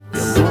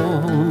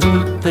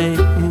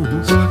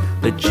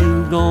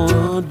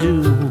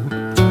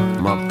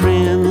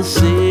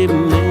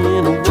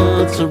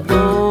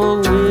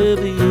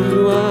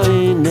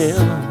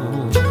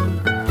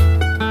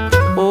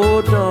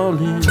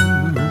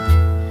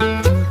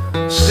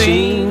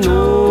seen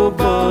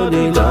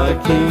nobody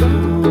like you.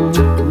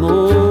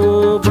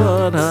 No,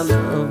 but I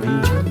love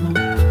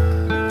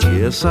you.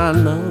 Yes, I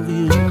love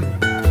you.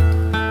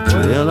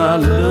 Well, I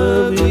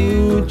love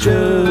you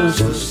just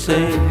the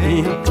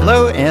same.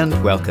 Hello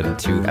and welcome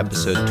to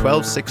episode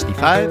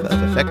 1265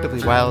 of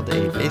Effectively Wild,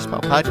 a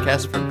baseball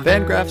podcast from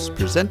Fangraphs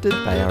presented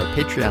by our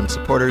Patreon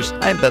supporters.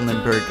 I'm Ben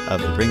Lindbergh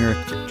of The Ringer,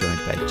 joined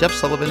by Jeff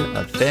Sullivan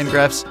of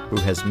Fangraphs, who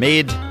has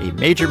made a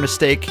major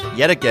mistake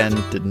yet again,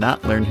 did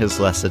not learn his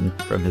lesson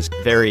from his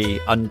very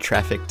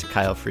untrafficked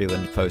Kyle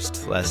Freeland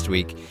post last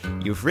week.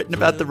 You've written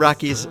about the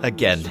Rockies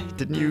again.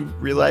 Didn't you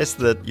realize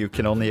that you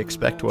can only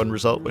expect one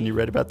result when you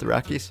write about the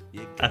Rockies?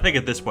 I think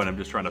at this point I'm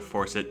just trying to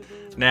force it.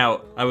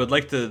 Now, I would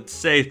like to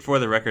say for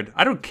the record,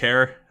 I don't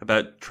care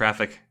about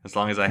traffic as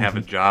long as I have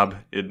a job.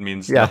 It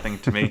means nothing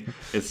to me.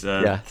 It's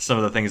some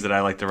of the things that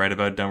I like to write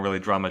about don't really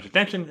draw much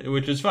attention,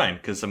 which is fine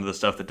because some of the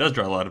stuff that does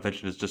draw a lot of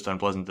attention is just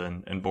unpleasant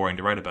and boring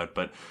to write about.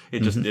 But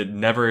it just it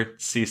never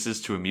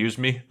ceases to amuse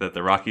me that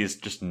the Rockies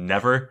just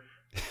never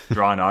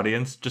draw an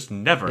audience. Just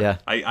never. Yeah.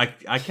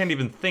 I can't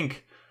even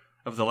think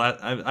of the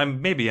last.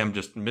 Maybe I'm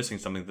just missing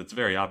something that's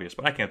very obvious,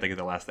 but I can't think of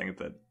the last thing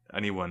that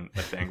anyone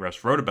at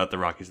Fangraphs wrote about the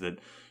Rockies that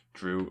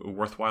drew a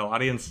worthwhile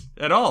audience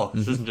at all.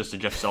 This isn't just a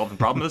Jeff Sullivan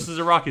problem. This is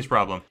a Rockies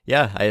problem.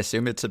 Yeah, I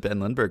assume it's a Ben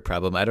Lindbergh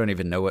problem. I don't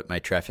even know what my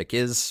traffic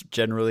is.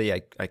 Generally,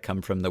 I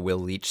come from the Will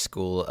Leach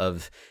school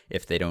of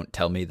if they don't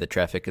tell me the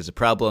traffic is a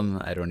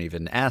problem, I don't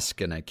even ask,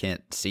 and I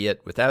can't see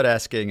it without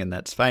asking, and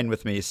that's fine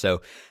with me.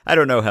 So I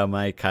don't know how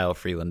my Kyle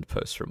Freeland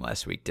post from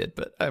last week did,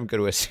 but I'm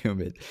going to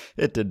assume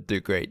it did do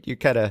great. You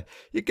get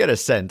a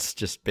sense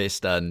just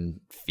based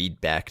on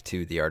feedback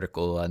to the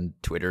article on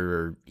Twitter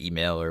or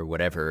email or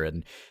whatever,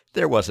 and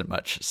there wasn't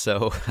much,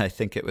 so I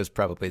think it was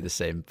probably the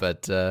same.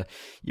 But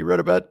you wrote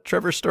about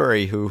Trevor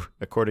Story, who,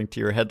 according to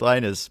your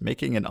headline, is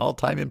making an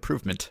all-time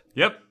improvement.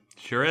 Yep,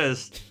 sure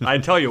is.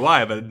 I'd tell you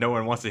why, but no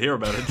one wants to hear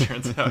about it,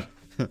 turns out.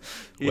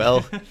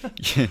 Well,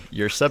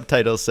 your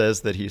subtitle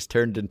says that he's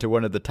turned into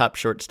one of the top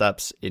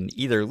shortstops in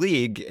either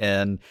league,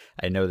 and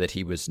I know that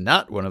he was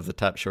not one of the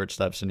top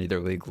shortstops in either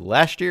league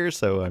last year,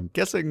 so I'm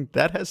guessing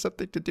that has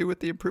something to do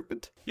with the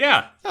improvement?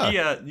 Yeah,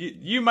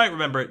 you might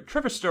remember it.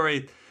 Trevor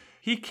Story,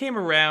 he came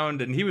around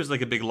and he was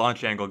like a big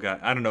launch angle guy.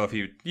 I don't know if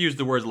he used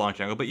the word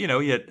launch angle, but he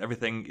had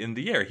everything in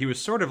the air. He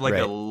was sort of like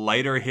a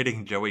lighter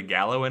hitting Joey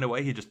Gallo in a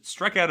way. He just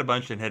struck out a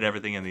bunch and hit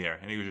everything in the air,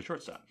 and he was a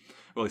shortstop.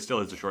 Well, he still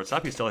is a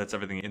shortstop. He still hits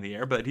everything in the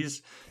air, but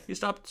he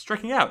stopped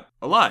striking out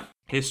a lot.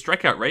 His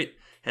strikeout rate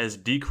has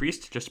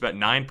decreased just about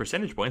 9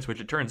 percentage points,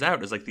 which it turns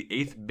out is like the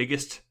 8th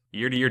biggest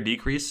year-to-year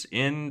decrease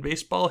in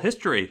baseball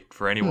history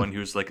for anyone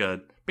who's like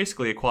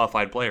basically a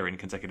qualified player in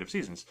consecutive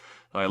seasons.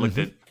 I looked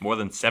at more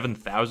than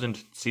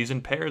 7,000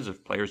 season pairs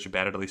of players who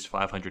batted at least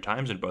 500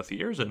 times in both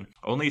years, and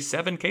only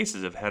 7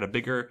 cases have had a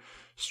bigger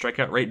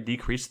strikeout rate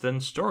decrease than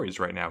Story's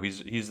right now.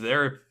 He's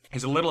there.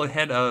 He's a little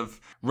ahead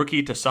of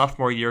rookie to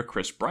sophomore year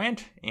Chris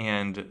Bryant,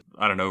 and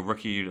I don't know,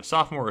 rookie to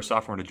sophomore or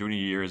sophomore to junior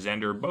year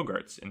Xander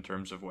Bogaerts in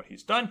terms of what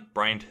he's done.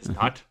 Bryant has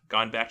not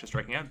gone back to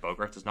striking out.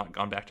 Bogaerts has not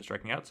gone back to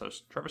striking out. So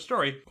Trevor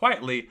Story,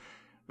 quietly,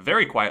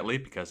 very quietly,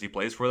 because he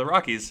plays for the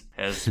Rockies,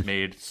 has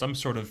made some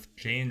sort of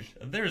change.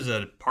 There's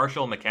a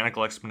partial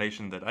mechanical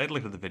explanation that I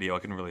looked at the video. I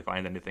couldn't really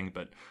find anything,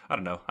 but I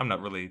don't know. I'm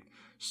not really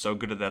so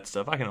good at that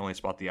stuff. I can only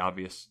spot the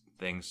obvious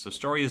things. So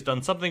Story has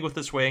done something with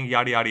the swing,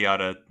 yada, yada,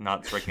 yada,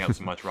 not striking out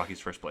so much. Rockies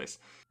first place.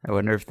 I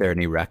wonder if there are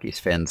any Rockies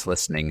fans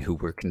listening who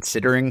were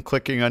considering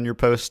clicking on your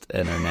post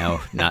and are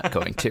now not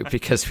going to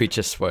because we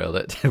just spoiled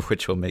it,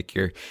 which will make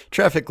your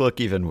traffic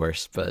look even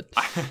worse. But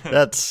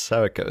that's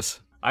how it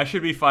goes. I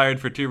should be fired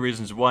for 2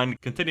 reasons. 1,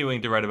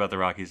 continuing to write about the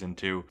Rockies, and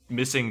 2,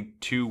 missing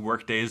 2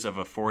 work days of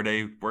a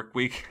 4-day work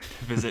week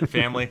to visit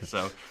family.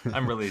 So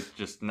I'm really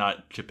just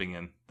not chipping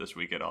in this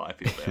week at all. I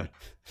feel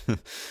bad.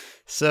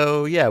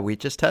 So, yeah, we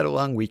just had a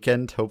long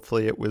weekend.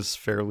 Hopefully it was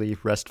fairly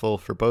restful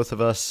for both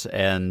of us,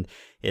 and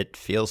it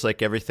feels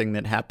like everything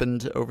that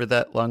happened over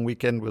that long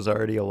weekend was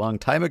already a long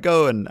time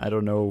ago, and I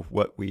don't know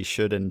what we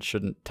should and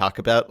shouldn't talk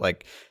about.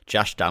 Like,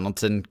 Josh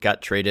Donaldson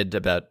got traded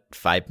about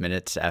 5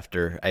 minutes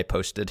after I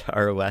posted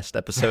our last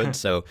episode,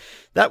 so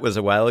that was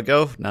a while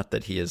ago. Not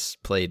that he has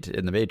played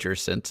in the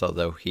majors since,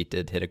 although he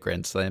did hit a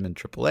grand slam in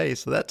AAA,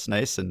 so that's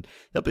nice, and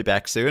he'll be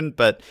back soon.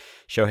 But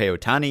Shohei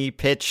Ohtani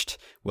pitched.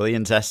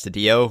 Willians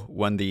Astudillo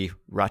won the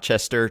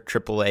Rochester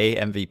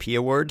AAA MVP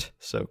award,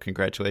 so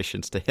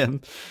congratulations to him.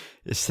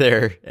 Is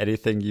there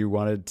anything you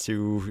wanted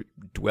to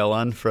dwell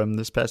on from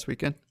this past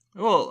weekend?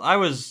 Well,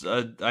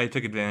 I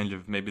took advantage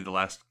of maybe the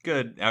last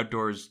good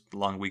outdoors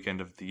long weekend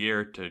of the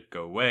year to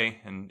go away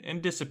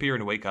and disappear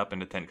and wake up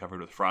in a tent covered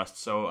with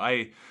frost. So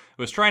I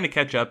was trying to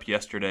catch up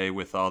yesterday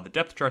with all the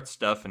depth chart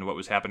stuff and what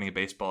was happening in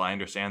baseball. I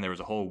understand there was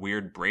a whole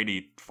weird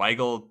Brady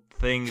Feigl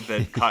thing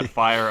that caught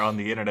fire on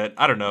the internet.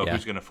 I don't know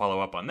who's going to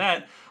follow up on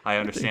that. I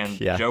understand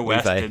Joe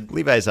West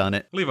Levi's on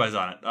it. Levi's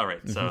on it. All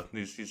right. So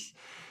he's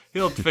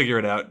He'll figure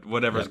it out,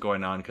 whatever's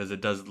going on, because it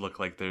does look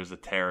like there's a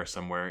tear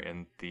somewhere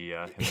in the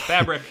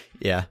fabric.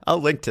 Yeah, I'll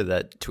link to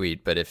that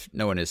tweet, but if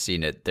no one has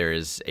seen it, there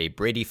is a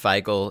Brady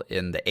Feigl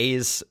in the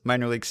A's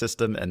minor league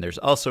system, and there's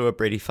also a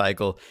Brady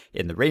Feigl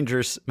in the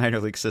Rangers minor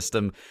league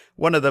system.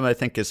 One of them, I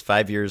think, is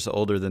 5 years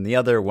older than the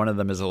other. One of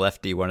them is a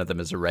lefty, one of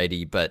them is a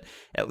righty, but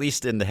at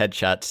least in the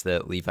headshots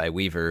that Levi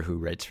Weaver, who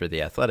writes for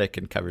The Athletic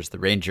and covers the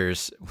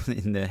Rangers,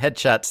 in the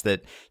headshots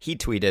that he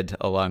tweeted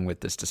along with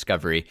this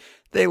discovery,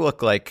 they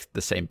look like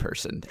the same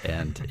person,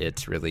 and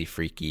it's really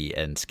freaky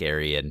and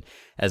scary. And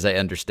as I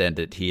understand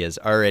it, he has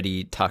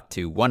already talked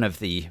to one of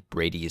the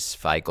Brady's,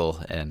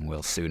 Feigl, and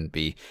will soon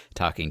be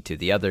talking to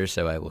the other,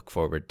 so I look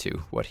forward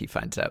to what he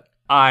finds out.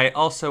 I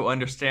also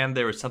understand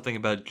there was something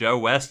about Joe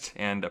West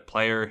and a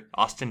player,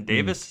 Austin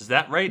Davis. Is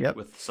that right? Yep.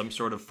 With some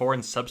sort of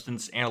foreign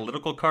substance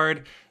analytical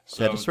card.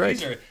 So that is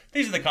right.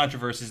 These are the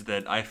controversies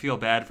that I feel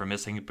bad for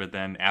missing, but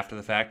then after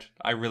the fact,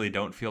 I really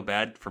don't feel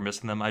bad for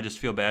missing them. I just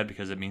feel bad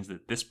because it means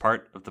that this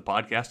part of the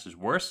podcast is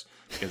worse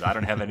because I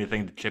don't have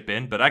anything to chip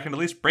in, but I can at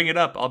least bring it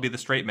up. I'll be the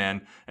straight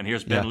man. And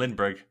here's Ben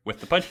Lindbergh with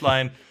the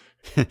punchline.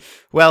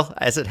 Well,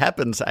 as it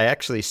happens, I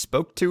actually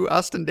spoke to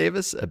Austin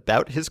Davis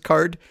about his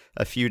card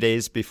a few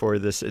days before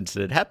this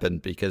incident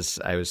happened because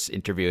I was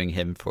interviewing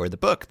him for the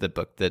book that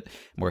I'm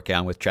working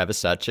on with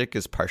Travis Sawchik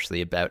is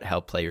partially about how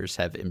players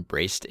have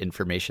embraced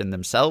information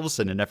themselves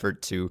in an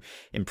effort to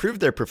improve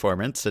their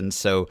performance. And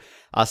so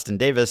Austin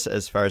Davis,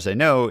 as far as I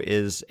know,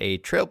 is a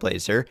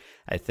trailblazer.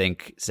 I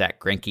think Zach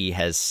Greinke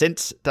has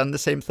since done the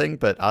same thing,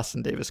 but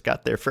Austin Davis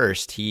got there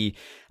first. He,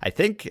 I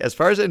think, as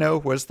far as I know,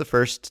 was the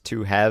first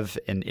to have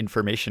an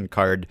information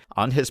card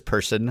on his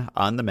person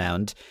on the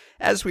mound,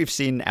 as we've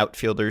seen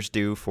outfielders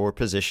do for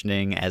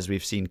positioning, as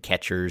we've seen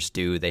catchers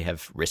do. They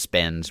have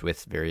wristbands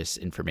with various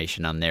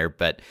information on there.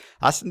 But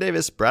Austin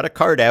Davis brought a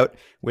card out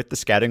with the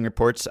scouting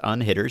reports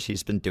on hitters.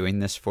 He's been doing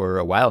this for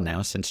a while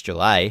now, since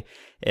July.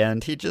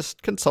 And he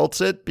just consults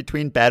it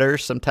between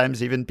batters,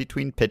 sometimes even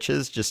between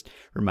pitches, just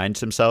reminds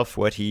himself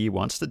what he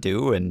wants to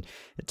do. And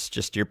it's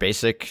just your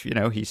basic,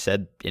 he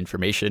said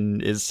information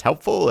is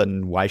helpful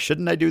and why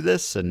shouldn't I do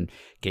this? And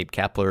Gabe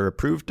Kapler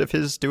approved of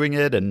his doing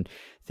it. And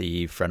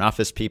the front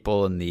office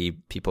people and the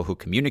people who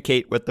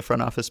communicate with the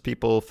front office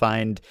people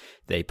find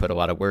they put a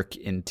lot of work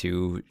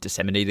into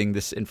disseminating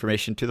this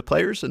information to the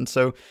players. And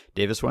so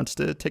Davis wants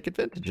to take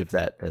advantage of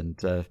that.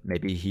 And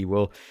maybe he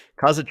will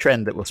cause a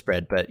trend that will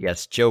spread. But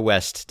yes, Joe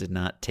West did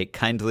not take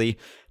kindly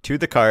to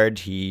the card.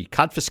 He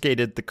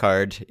confiscated the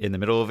card in the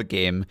middle of a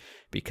game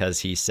because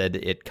he said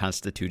it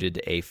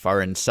constituted a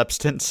foreign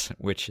substance,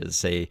 which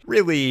is a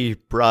really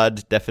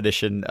broad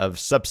definition of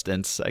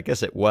substance. I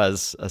guess it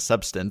was a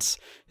substance.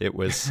 It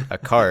was a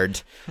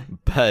card,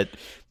 but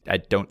I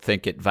don't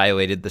think it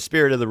violated the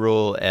spirit of the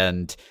rule,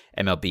 and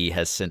MLB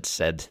has since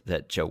said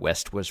that Joe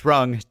West was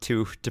wrong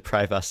to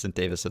deprive Austin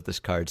Davis of this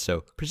card,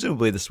 so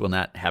presumably this will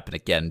not happen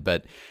again,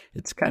 but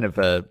it's kind of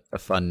a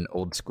fun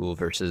old school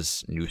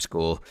versus new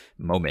school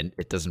moment.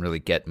 It doesn't really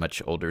get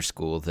much older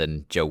school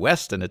than Joe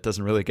West, and it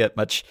doesn't really get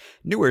much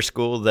newer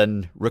school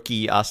than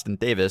rookie Austin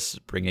Davis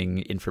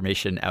bringing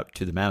information out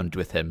to the mound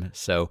with him,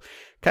 so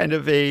kind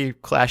of a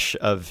clash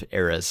of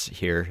eras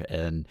here,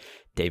 and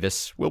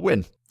Davis will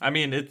win. I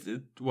mean,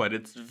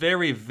 it's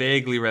very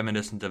vaguely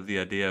reminiscent of the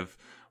idea of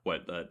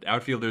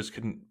outfielders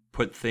couldn't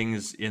put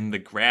things in the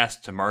grass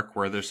to mark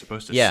where they're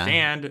supposed to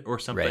stand or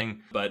something. Right.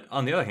 But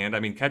on the other hand,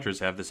 I mean, catchers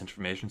have this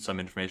information, some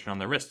information on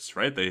their wrists,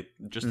 right? They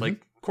just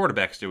like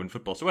quarterbacks do in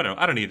football. So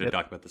I don't need to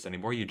talk about this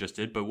anymore. You just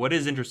did. But what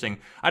is interesting,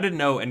 I didn't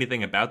know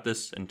anything about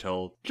this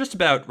until just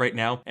about right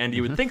now. And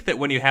you would think that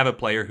when you have a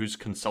player who's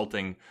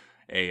consulting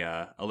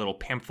a little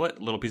pamphlet,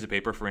 a little piece of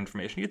paper for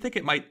information, you'd think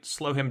it might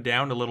slow him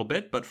down a little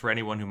bit. But for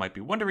anyone who might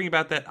be wondering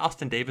about that,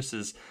 Austin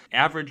Davis's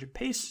average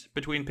pace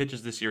between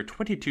pitches this year,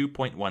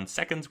 22.1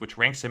 seconds, which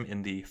ranks him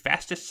in the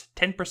fastest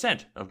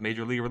 10% of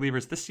major league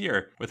relievers this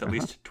year with at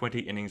least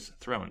 20 innings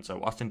thrown.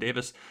 So Austin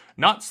Davis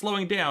not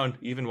slowing down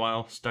even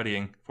while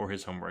studying for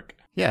his homework.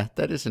 Yeah,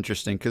 that is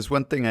interesting, because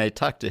one thing I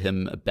talked to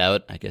him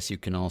about, I guess you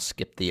can all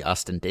skip the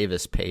Austin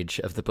Davis page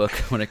of the book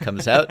when it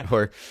comes out,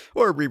 or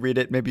reread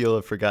it. Maybe you'll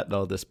have forgotten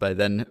all this by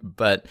then.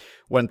 But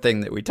one thing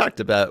that we talked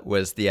about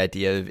was the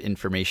idea of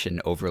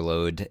information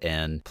overload,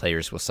 and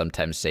players will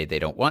sometimes say they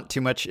don't want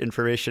too much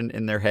information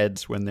in their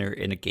heads when they're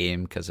in a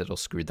game because it'll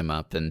screw them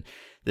up. And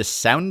this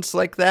sounds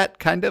like that,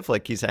 kind of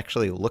like he's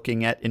actually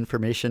looking at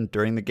information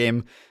during the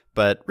game.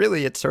 But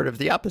really, it's sort of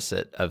the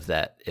opposite of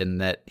that, in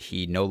that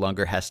he no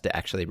longer has to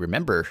actually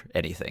remember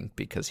anything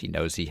because he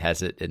knows he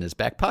has it in his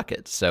back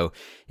pocket. So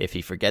if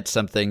he forgets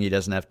something, he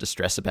doesn't have to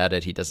stress about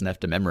it. He doesn't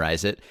have to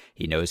memorize it.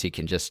 He knows he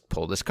can just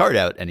pull this card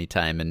out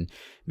anytime. And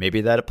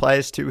maybe that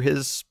applies to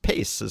his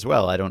pace as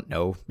well. I don't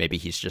know. Maybe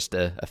he's just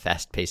a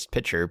fast-paced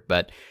pitcher,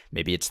 but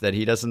maybe it's that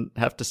he doesn't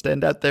have to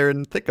stand out there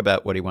and think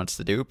about what he wants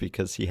to do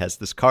because he has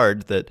this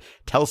card that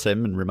tells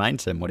him and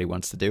reminds him what he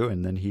wants to do,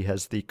 and then he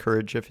has the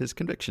courage of his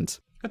convictions.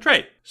 That's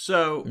right.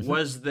 So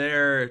was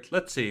there,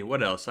 let's see,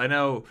 what else? I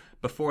know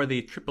before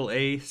the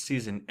AAA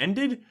season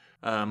ended,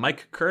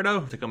 Mike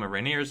Curto, Tacoma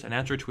Rainiers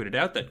announcer, tweeted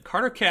out that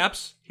Carter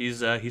Capps,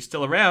 he's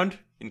still around,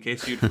 in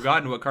case you'd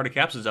forgotten what Carter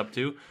Capps is up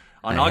to.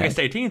 On August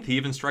 18th, he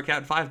even struck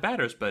out 5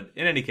 batters. But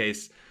in any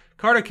case,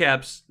 Carter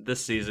Capps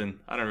this season,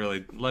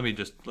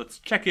 let's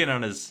check in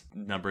on his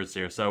numbers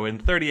here. So in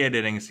 38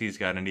 innings, he's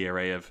got an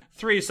ERA of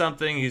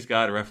 3-something. He's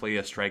got roughly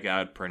a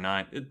strikeout per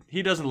 9.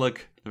 He doesn't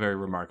look very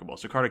remarkable.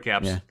 So Carter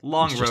Capps,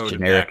 long road.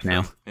 Generic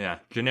now. Yeah,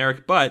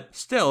 generic, but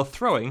still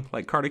throwing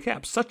like Carter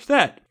Capps, such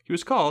that he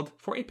was called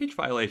for a pitch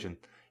violation.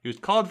 He was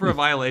called for a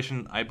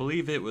violation, I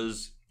believe it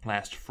was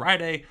last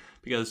Friday,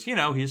 because,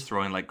 he's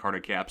throwing like Carter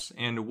Capps.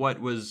 And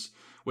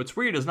what's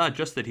weird is not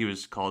just that he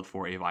was called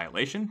for a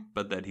violation,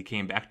 but that he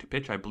came back to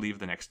pitch, I believe,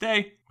 the next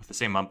day with the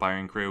same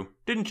umpiring crew.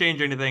 Didn't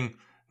change anything.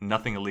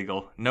 Nothing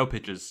illegal. No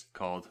pitches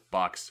called,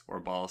 box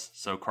or balls.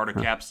 So Carter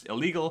Capps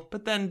illegal,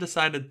 but then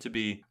decided to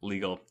be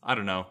legal. I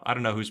don't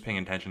know who's paying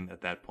attention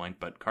at that point,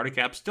 but Carter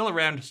Capps still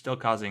around, still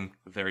causing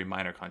very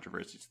minor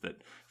controversies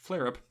that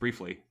flare up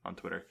briefly on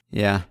Twitter.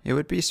 Yeah, it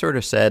would be sort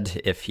of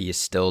sad if he's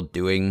still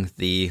doing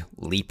the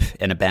leap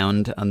and a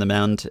bound on the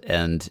mound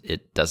and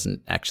it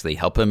doesn't actually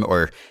help him,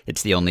 or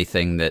it's the only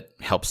thing that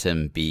helps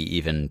him be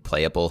even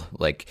playable.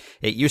 Like,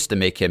 it used to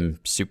make him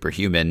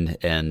superhuman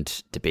and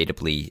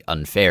debatably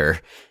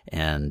unfair,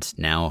 and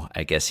now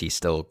I guess he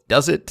still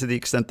does it to the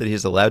extent that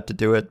he's allowed to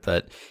do it,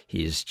 but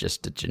he's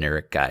just a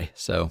generic guy.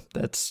 So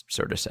that's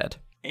sort of sad.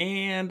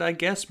 And I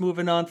guess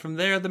moving on from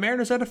there, the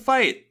Mariners had a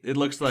fight. It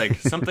looks like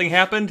something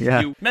happened.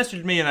 Yeah. You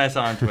messaged me and I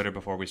saw on Twitter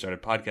before we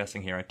started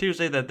podcasting here on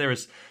Tuesday that there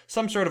was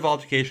some sort of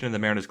altercation in the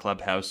Mariners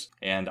clubhouse.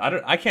 And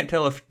I can't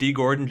tell if D.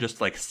 Gordon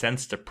just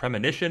sensed a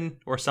premonition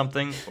or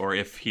something, or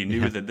if he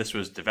knew that this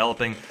was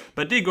developing.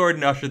 But D.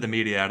 Gordon ushered the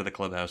media out of the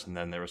clubhouse, and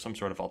then there was some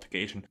sort of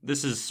altercation.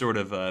 This is sort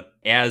of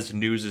as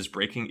news is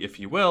breaking, if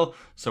you will.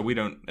 So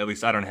at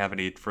least I don't have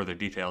any further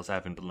details. I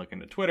haven't been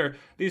looking at Twitter.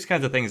 These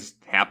kinds of things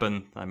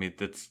happen. I mean,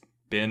 it's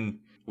been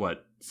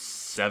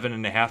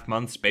 7.5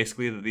 months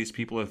basically that these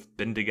people have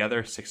been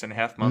together,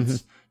 6.5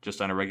 months,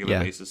 just on a regular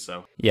basis.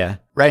 So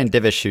Ryan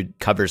Divish, who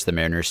covers the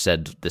Mariners,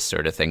 said this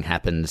sort of thing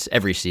happens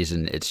every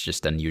season. It's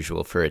just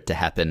unusual for it to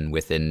happen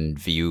within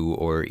view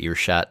or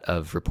earshot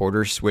of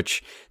reporters,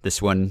 which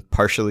this one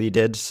partially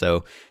did.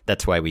 So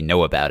that's why we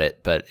know about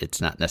it, but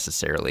it's not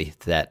necessarily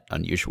that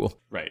unusual.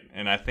 Right.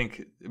 And I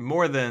think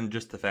more than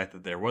just the fact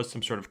that there was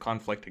some sort of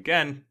conflict,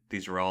 again,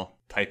 these are all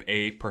type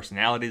A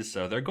personalities,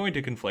 so they're going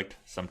to conflict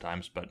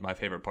sometimes. But my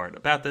favorite part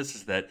about this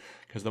is that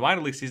because the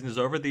minor league season is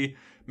over, the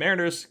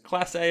Mariners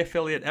Class A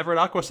affiliate Everett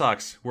Aqua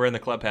Sox were in the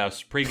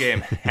clubhouse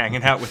pregame,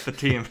 hanging out with the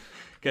team,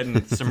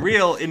 getting some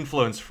real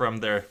influence from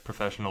their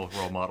professional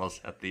role models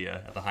at the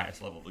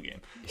highest level of the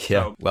game.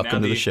 Yeah, so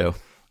welcome to the show.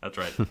 That's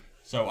right.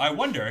 So I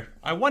wonder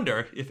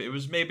if it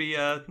was maybe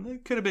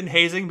it could have been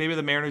hazing. Maybe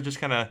the Mariners just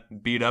kind of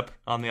beat up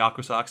on the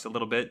Aqua Sox a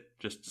little bit.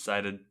 Just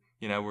decided,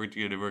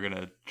 we're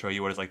gonna show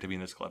you what it's like to be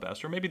in this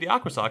clubhouse. Or maybe the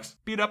Aqua Sox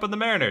beat up on the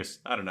Mariners.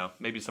 I don't know.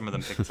 Maybe some of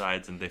them picked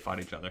sides and they fought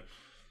each other.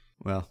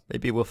 Well,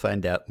 maybe we'll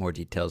find out more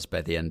details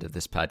by the end of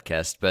this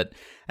podcast. But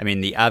I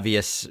mean, the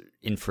obvious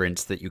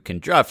inference that you can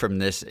draw from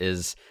this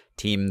is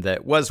team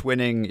that was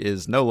winning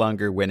is no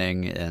longer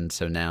winning, and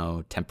so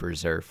now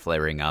tempers are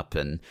flaring up,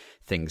 and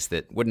things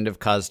that wouldn't have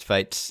caused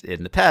fights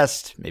in the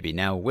past maybe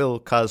now will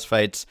cause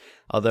fights.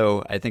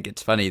 Although I think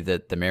it's funny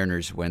that the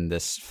Mariners, when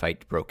this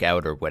fight broke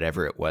out, or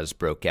whatever it was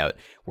broke out,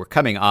 were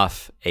coming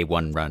off a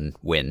 1-run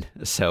win.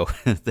 So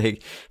they,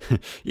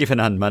 even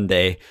on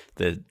Monday,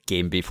 the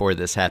game before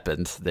this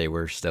happened, they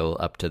were still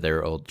up to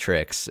their old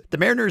tricks. The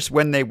Mariners,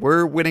 when they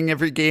were winning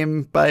every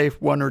game by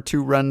 1 or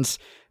 2 runs,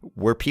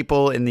 were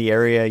people in the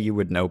area, you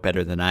would know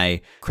better than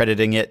I,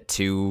 crediting it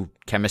to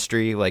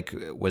chemistry? Like,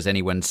 was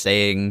anyone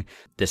saying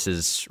this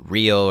is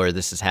real or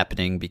this is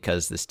happening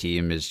because this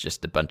team is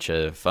just a bunch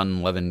of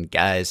fun-loving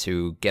guys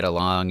who get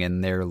along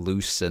and they're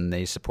loose and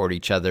they support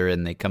each other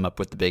and they come up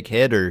with the big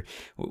hit? Or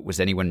was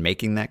anyone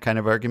making that kind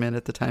of argument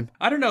at the time?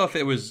 I don't know if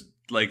it was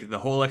the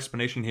whole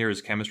explanation here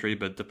is chemistry,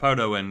 but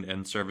Dipoto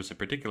and Service in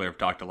particular have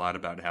talked a lot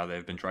about how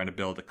they've been trying to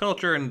build a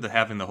culture and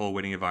having the whole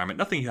winning environment.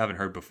 Nothing you haven't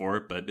heard before,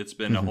 but it's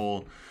been a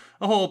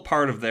whole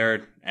part of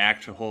their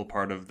act, a whole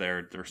part of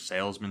their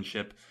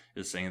salesmanship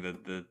is saying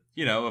that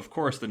of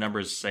course the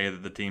numbers say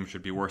that the team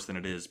should be worse than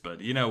it is, but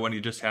when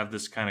you just have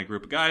this kind of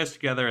group of guys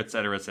together, et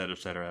cetera, et cetera, et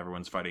cetera,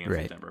 everyone's fighting in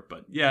September.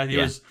 But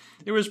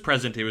it was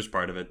present, he was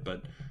part of it.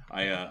 But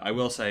I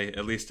will say,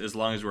 at least as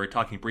long as we're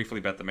talking briefly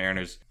about the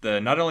Mariners,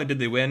 not only did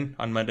they win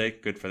on Monday,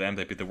 good for them,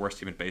 they beat the worst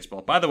team in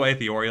baseball. By the way,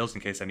 the Orioles,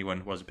 in case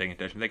anyone wasn't paying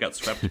attention, they got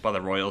swept by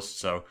the Royals.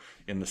 So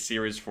in the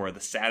series for the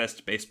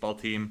saddest baseball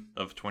team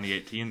of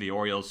 2018, the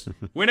Orioles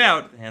win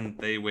out, and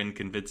they win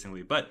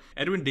convincingly. But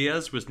Edwin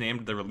Diaz was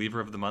named the reliever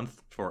of the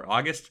month for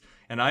August,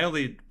 and I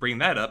only bring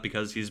that up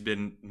because he's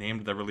been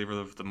named the reliever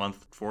of the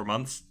month 4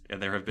 months,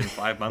 and there have been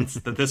 5 months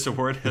that this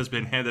award has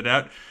been handed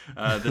out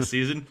this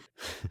season.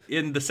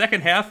 In the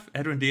second half,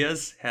 Edwin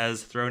Diaz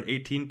has thrown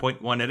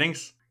 18.1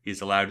 innings.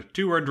 He's allowed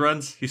 2 earned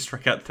runs. He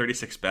struck out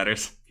 36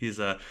 batters. He's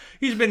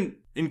been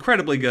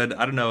incredibly good.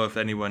 I don't know if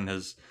anyone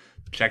has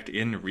checked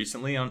in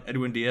recently on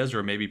Edwin Diaz,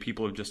 or maybe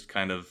people have just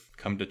kind of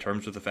come to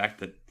terms with the fact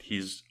that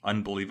he's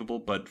unbelievable.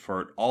 But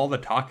for all the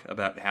talk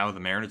about how the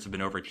Mariners have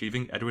been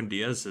overachieving, Edwin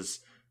Diaz has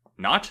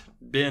not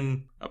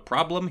been a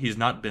problem. He's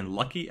not been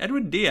lucky.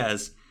 Edwin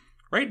Diaz,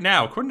 right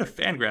now, according to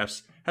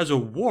Fangraphs, has a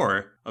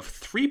WAR of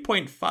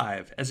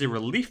 3.5 as a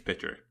relief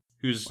pitcher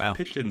who's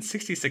pitched in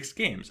 66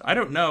 games. I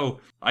don't know.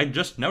 I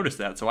just noticed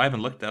that, so I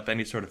haven't looked up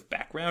any sort of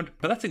background.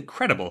 But that's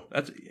incredible.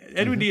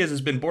 Edwin Diaz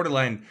has been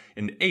borderline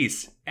an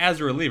ace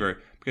as a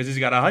reliever because he's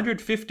got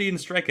 115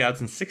 strikeouts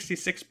and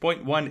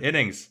 66.1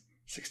 innings.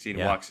 16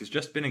 walks. He's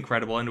just been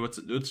incredible. And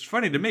what's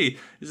funny to me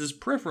is his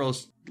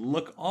peripherals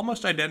look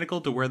almost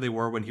identical to where they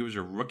were when he was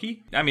a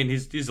rookie. I mean,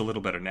 he's a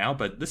little better now,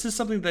 but this is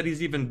something that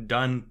he's even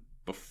done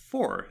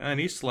before. And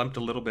he slumped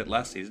a little bit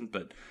last season,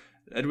 but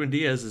Edwin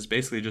Diaz has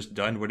basically just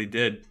done what he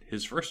did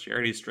his first year,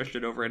 and he stretched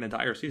it over an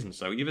entire season.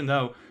 So even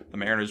though the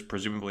Mariners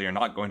presumably are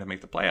not going to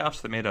make the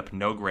playoffs, they made up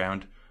no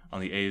ground on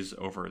the A's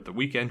over the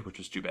weekend, which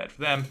was too bad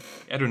for them.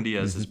 Edwin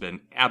Diaz has been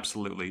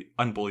absolutely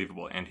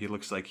unbelievable, and he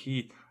looks like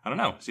I don't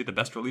know, is he the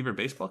best reliever in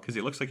baseball? Because he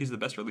looks like he's the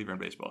best reliever in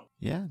baseball.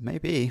 Yeah,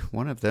 maybe.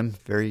 One of them.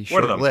 Very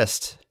short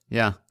list.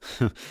 Yeah.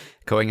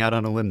 Going out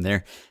on a limb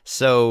there.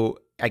 So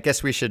I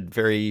guess we should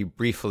very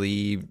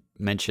briefly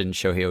mention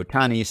Shohei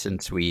Ohtani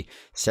since we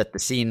set the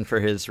scene for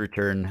his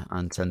return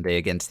on Sunday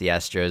against the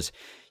Astros.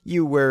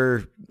 You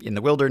were in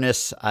the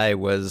wilderness. I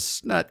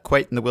was not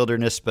quite in the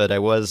wilderness, but I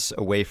was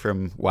away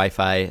from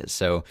Wi-Fi,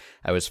 so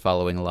I was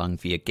following along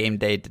via Game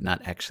Day, did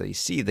not actually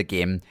see the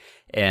game.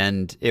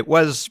 And it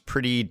was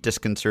pretty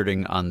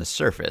disconcerting on the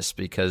surface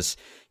because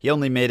he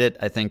only made it,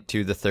 I think,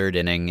 to the third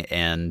inning,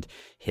 and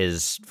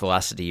his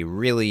velocity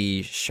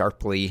really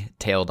sharply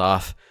tailed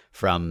off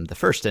from the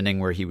first inning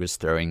where he was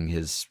throwing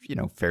his,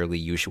 fairly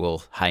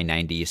usual high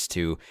 90s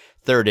to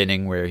third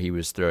inning where he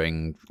was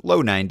throwing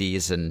low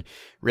 90s. And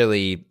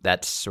really,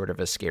 that's sort of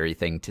a scary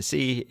thing to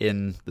see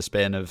in the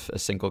span of a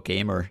single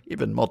game or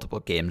even multiple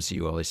games.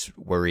 You always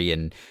worry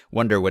and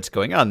wonder what's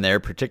going on there,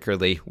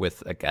 particularly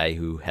with a guy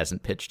who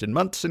hasn't pitched in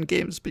months in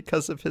games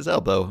because of his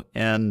elbow.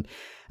 And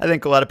I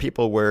think a lot of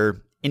people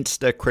were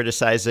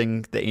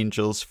criticizing the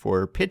Angels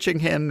for pitching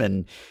him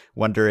and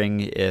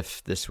wondering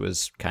if this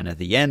was kind of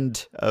the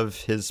end of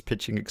his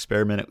pitching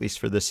experiment, at least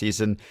for this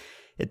season.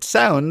 It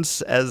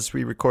sounds, as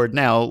we record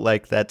now,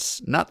 like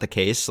that's not the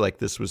case, like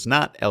this was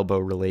not elbow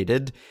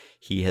related.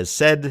 He has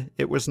said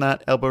it was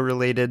not elbow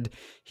related.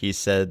 He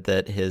said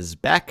that his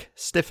back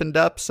stiffened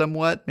up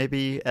somewhat,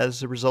 maybe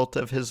as a result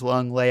of his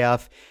long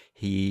layoff.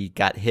 He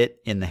got hit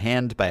in the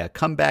hand by a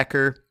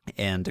comebacker,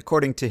 and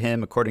according to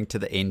him, according to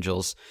the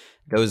Angels,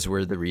 those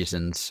were the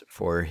reasons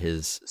for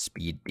his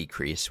speed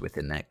decrease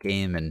within that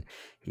game, and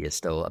he is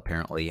still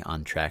apparently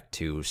on track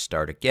to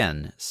start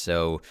again.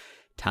 So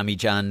Tommy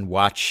John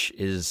watch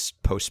is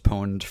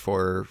postponed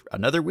for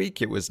another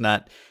week. It was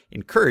not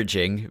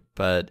encouraging,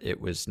 but it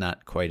was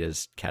not quite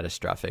as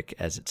catastrophic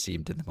as it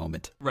seemed in the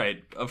moment.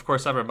 Right. Of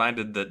course, I'm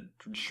reminded that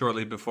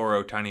shortly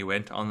before Ohtani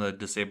went on the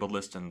disabled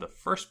list in the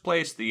first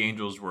place, the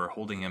Angels were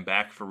holding him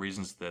back for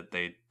reasons that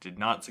they did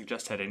not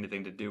suggest had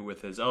anything to do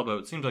with his elbow.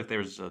 It seems like there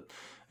was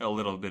a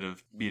little bit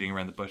of beating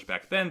around the bush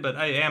back then, but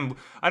I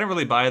don't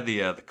really buy the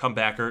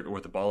comebacker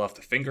or the ball off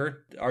the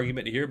finger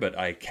argument here, but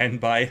I can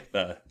buy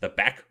the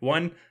back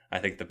one. I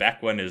think the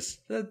back one is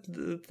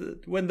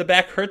when the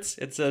back hurts,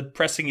 it's a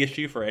pressing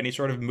issue for any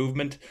sort of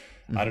movement.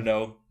 Mm-hmm. I don't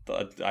know.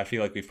 I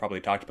feel like we've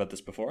probably talked about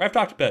this before. I've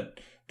talked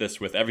about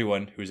this with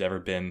everyone who's ever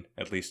been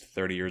at least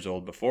 30 years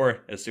old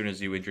before. As soon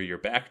as you injure your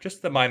back,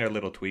 just the minor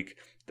little tweak,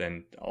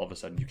 then all of a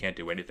sudden you can't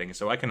do anything.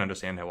 So I can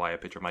understand why a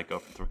pitcher might go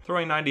from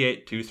throwing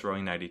 98 to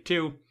throwing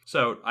 92.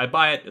 So I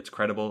buy it. It's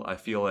credible. I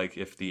feel like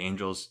if the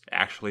Angels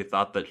actually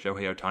thought that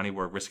Shohei Ohtani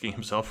were risking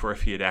himself, or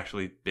if he had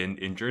actually been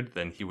injured,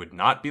 then he would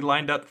not be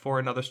lined up for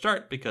another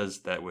start, because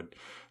there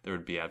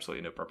would be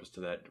absolutely no purpose to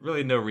that.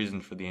 Really no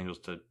reason for the Angels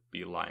to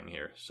be lying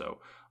here. So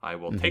I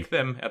will take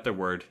them at their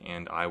word,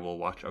 and I will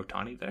watch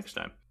Ohtani the next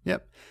time.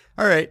 Yep.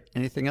 All right.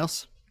 Anything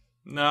else?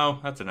 No,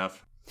 that's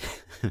enough.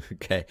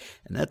 Okay.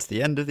 And that's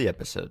the end of the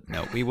episode.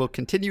 No, we will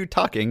continue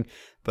talking,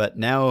 but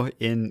now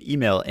in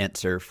email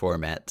answer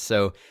format.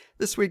 So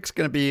this week's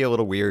going to be a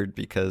little weird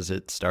because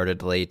it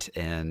started late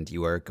and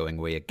you are going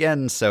away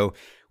again. So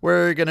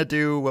we're going to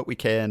do what we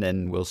can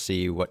and we'll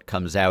see what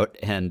comes out.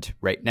 And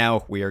right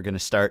now we are going to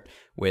start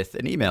with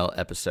an email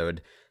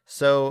episode.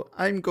 So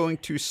I'm going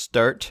to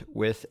start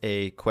with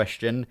a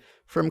question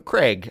from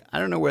Craig. I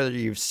don't know whether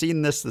you've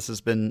seen this. This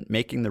has been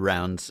making the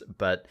rounds,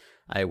 but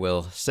I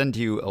will send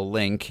you a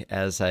link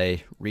as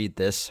I read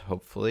this,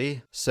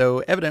 hopefully. So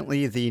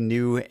evidently the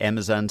new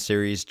Amazon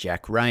series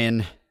Jack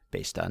Ryan,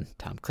 based on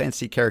Tom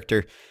Clancy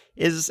character,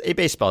 is a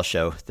baseball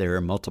show. There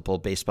are multiple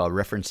baseball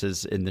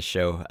references in the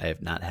show. I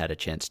have not had a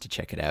chance to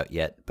check it out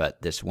yet,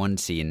 but this one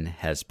scene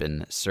has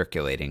been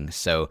circulating.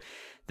 So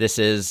this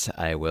is,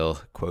 I will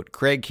quote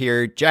Craig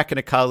here, Jack and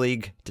a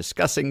colleague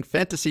discussing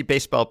fantasy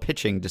baseball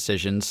pitching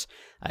decisions.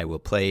 I will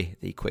play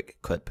the quick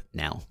clip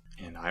now.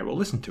 And I will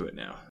listen to it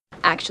now.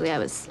 Actually, I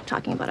was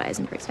talking about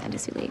Eisenberg's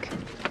Fantasy League.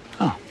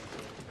 Oh.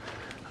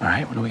 All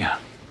right, what do we got?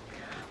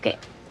 Okay.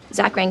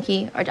 Zach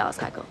Greinke or Dallas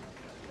Keuchel?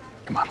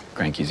 Come on,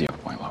 Greinke's a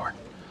point lower.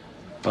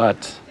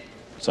 But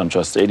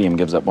SunTrust Stadium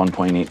gives up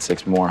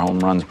 1.86 more home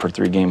runs per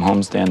 3-game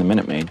homestand than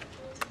Minute Maid.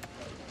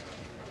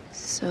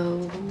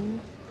 So,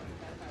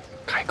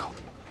 Keuchel.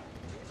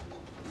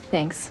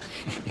 thanks.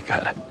 You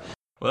got it.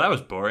 Well, that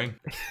was boring.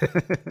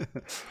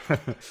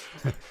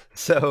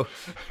 So,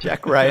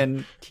 Jack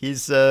Ryan,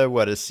 he's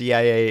a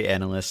CIA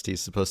analyst. He's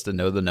supposed to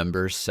know the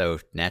numbers, so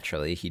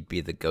naturally he'd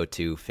be the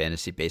go-to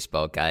fantasy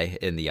baseball guy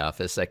in the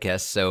office, I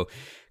guess. So,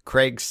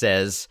 Craig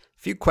says,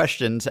 few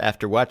questions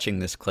after watching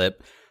this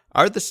clip.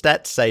 Are the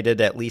stats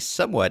cited at least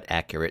somewhat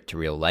accurate to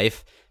real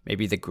life?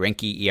 Maybe the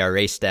Greinke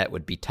ERA stat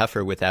would be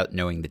tougher without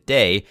knowing the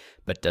day,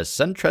 but does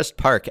SunTrust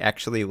Park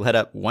actually let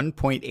up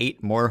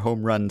 1.8 more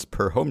home runs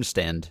per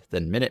homestand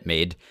than Minute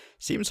Maid?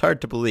 Seems hard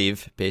to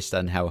believe based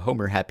on how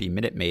homer-happy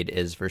Minute Maid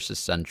is versus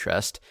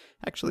SunTrust.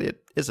 Actually,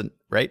 it isn't,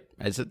 right?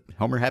 Is it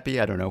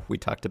homer-happy? I don't know. We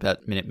talked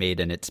about Minute Maid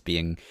and it's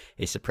being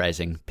a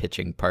surprising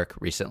pitching park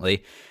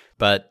recently.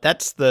 But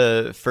that's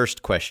the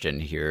first question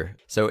here.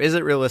 So is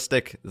it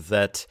realistic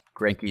that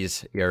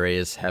Greinke's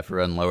ERAs have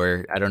run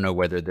lower? I don't know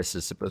whether this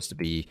is supposed to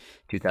be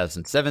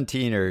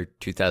 2017 or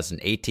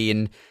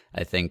 2018.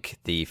 I think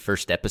the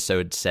first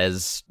episode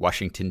says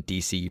Washington,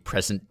 D.C.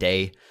 present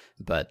day,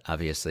 but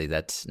obviously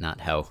that's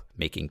not how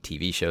making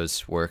TV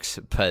shows works.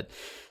 But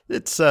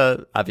it's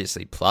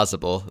obviously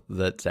plausible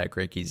that Zach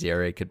Greinke's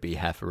ERA could be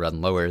half a run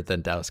lower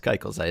than Dallas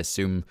Keuchel's. I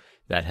assume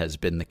that has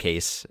been the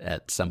case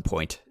at some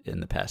point in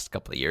the past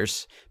couple of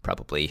years,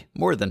 probably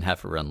more than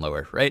half a run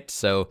lower, right?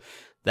 So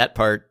that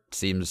part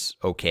seems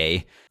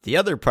okay. The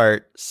other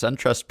part,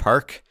 SunTrust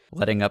Park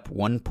letting up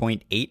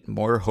 1.8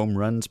 more home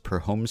runs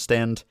per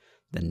homestand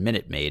than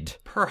Minute Maid.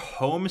 Per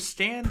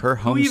homestand? Per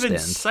homestand. Who even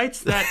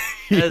cites that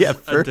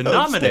as a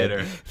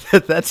denominator?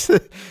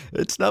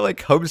 It's not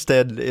like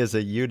homestand is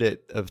a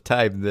unit of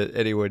time that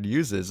anyone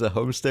uses. A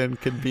homestand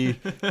can be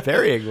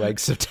varying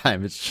lengths of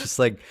time. It's just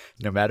like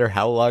no matter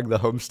how long the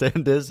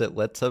homestand is, it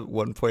lets up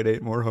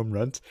 1.8 more home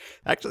runs.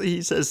 Actually,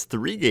 he says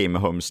 3-game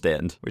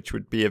homestand, which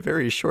would be a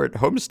very short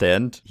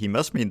homestand. He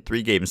must mean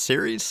 3-game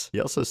series.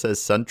 He also says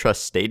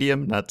SunTrust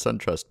Stadium, not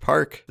SunTrust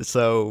Park.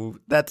 So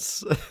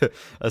that's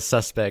a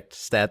suspect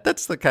stat.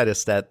 That's the kind of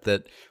stat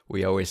that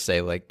we always say,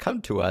 like,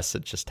 come to us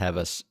and just have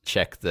us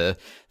check the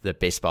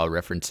baseball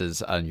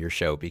references on your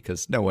show,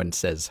 because no one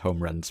says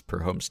home runs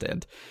per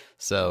homestand.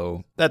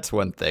 So that's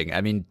one thing.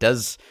 I mean,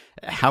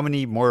 how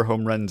many more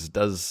home runs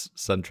does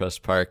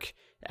SunTrust Park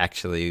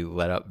actually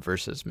let up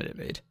versus Minute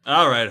Maid?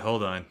 All right,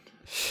 hold on.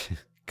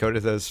 Go to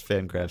those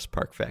Fangraphs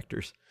Park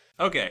Factors.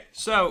 Okay,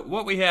 so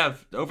what we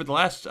have over the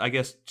last, I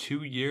guess,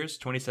 2 years,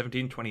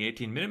 2017,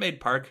 2018, Minute Maid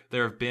Park,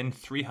 there have been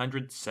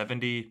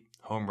 370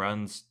 home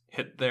runs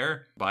hit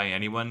there by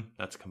anyone.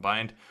 That's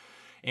combined.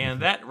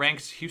 And that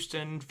ranks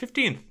Houston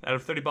 15th out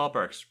of 30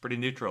 ballparks. Pretty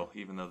neutral,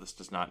 even though this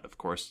does not, of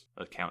course,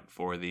 account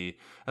for the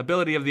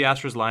ability of the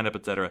Astros lineup,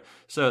 etc.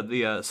 So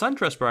the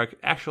SunTrust Park,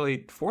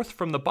 actually fourth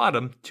from the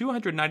bottom,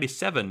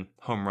 297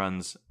 home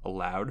runs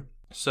allowed.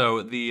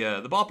 So the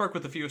ballpark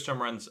with the fewest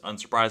home runs,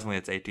 unsurprisingly,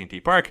 it's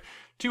AT&T Park.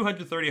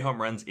 230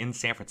 home runs in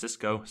San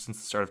Francisco since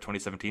the start of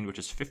 2017, which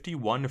is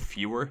 51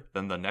 fewer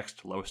than the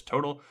next lowest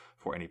total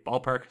for any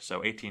ballpark.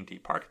 So AT&T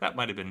Park, that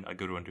might have been a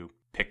good one to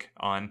pick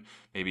on.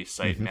 Maybe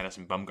cite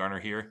Madison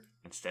Bumgarner here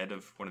instead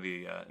of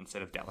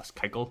instead of Dallas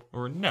Keuchel,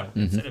 or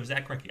instead of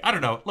Zach Greinke. I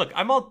don't know. Look,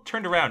 I'm all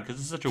turned around because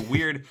this is such a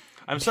weird.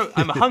 I'm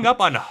hung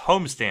up on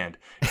homestand.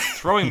 It's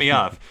throwing me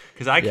off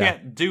because I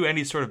can't do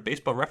any sort of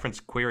baseball reference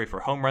query for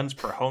home runs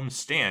per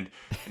homestand.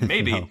 And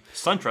maybe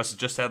SunTrust has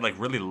just had like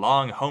really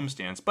long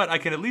homestands, but I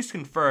can at least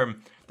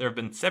confirm there have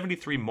been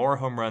 73 more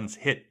home runs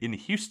hit in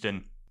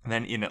Houston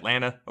than in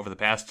Atlanta over the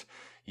past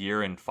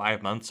year and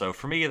 5 months. So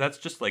for me, that's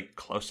just like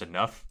close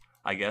enough,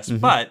 I guess.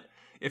 But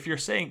if you're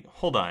saying,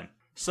 hold on.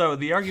 So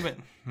the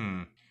argument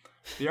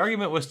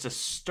was to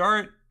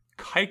start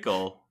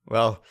Keuchel.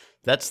 Well,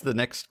 that's the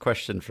next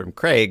question from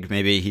Craig.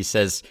 Maybe he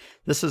says,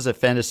 this is a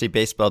fantasy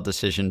baseball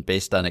decision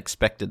based on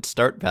expected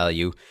start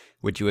value.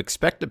 Would you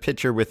expect a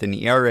pitcher with an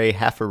ERA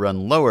half a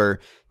run lower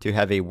to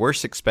have a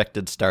worse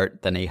expected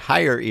start than a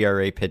higher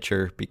ERA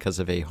pitcher because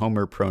of a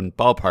homer-prone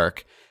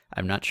ballpark?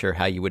 I'm not sure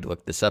how you would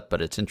look this up,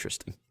 but it's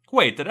interesting.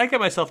 Wait, did I get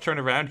myself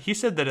turned around? He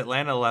said that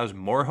Atlanta allows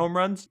more home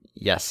runs?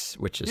 Yes,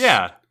 which is...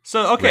 Yeah.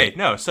 So, okay, right.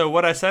 No. So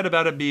what I said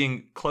about it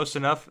being close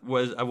enough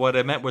was what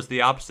I meant was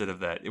the opposite of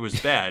that. It was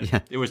bad. Yeah.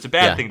 It was a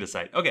bad thing to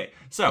cite. Okay,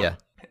 so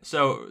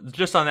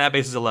just on that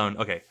basis alone,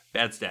 okay,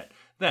 bad stat.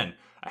 Then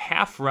a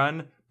half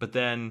run, but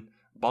then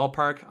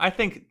ballpark. I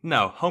think,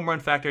 no, home run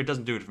factor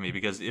doesn't do it for me,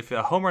 because if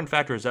a home run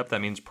factor is up, that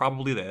means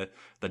probably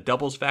the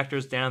doubles factor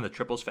is down, the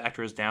triples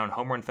factor is down,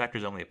 home run factor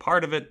is only a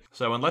part of it.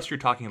 So unless you're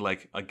talking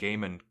like a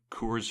game in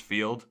Coors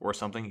Field or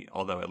something,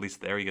 although at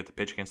least there you get the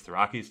pitch against the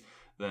Rockies,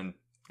 then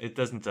it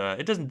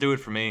doesn't do it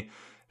for me.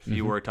 If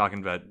you were talking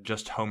about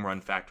just home run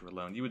factor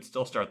alone, you would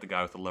still start the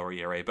guy with a lower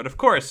ERA. But of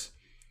course,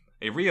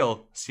 a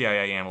real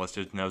CIA analyst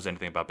who knows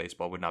anything about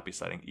baseball would not be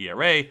citing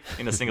ERA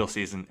in a single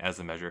season as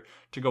the measure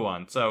to go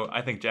on. So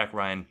I think Jack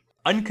Ryan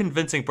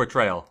unconvincing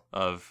portrayal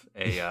of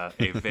a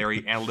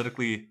very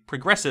analytically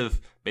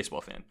progressive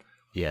baseball fan.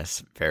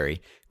 Yes,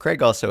 very.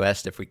 Craig also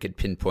asked if we could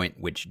pinpoint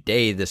which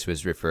day this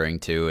was referring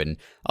to, and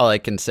all I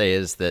can say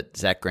is that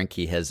Zack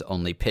Greinke has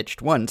only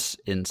pitched once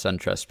in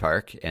SunTrust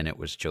Park, and it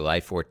was July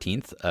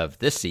 14th of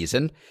this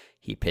season.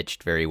 He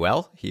pitched very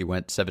well. He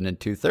went 7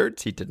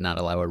 2/3. He did not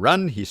allow a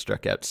run. He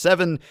struck out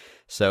 7,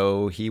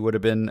 so he would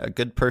have been a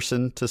good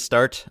person to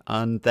start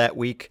on that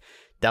week.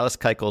 Dallas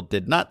Keuchel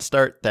did not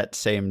start that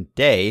same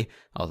day,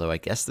 although I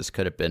guess this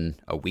could have been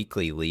a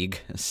weekly league.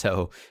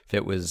 So if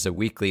it was a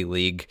weekly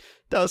league,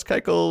 Dallas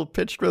Keuchel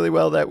pitched really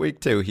well that week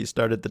too. He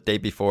started the day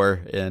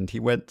before and he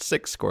went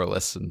 6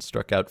 scoreless and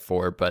struck out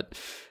 4. But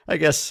I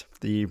guess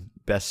the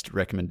best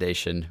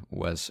recommendation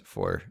was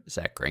for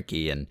Zack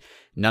Greinke, and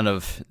none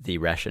of the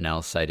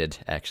rationale cited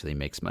actually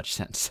makes much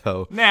sense.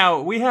 So now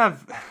we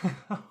have,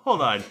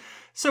 hold on.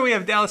 So we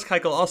have Dallas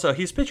Keuchel also.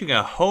 He's pitching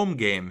a home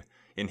game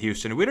in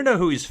Houston. We don't know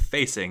who he's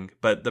facing,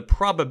 but the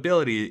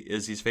probability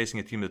is he's facing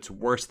a team that's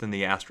worse than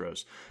the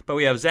Astros. But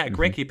we have Zack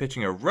Greinke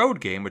pitching a road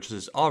game, which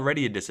is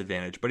already a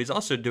disadvantage, but he's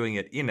also doing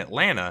it in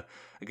Atlanta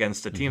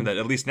against a team that,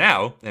 at least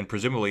now, and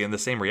presumably in the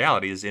same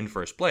reality, is in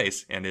first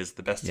place and is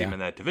the best team in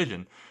that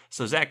division.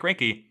 So Zack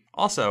Greinke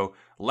also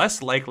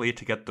less likely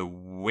to get the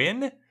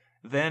win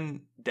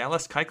than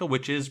Dallas Keuchel,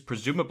 which is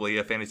presumably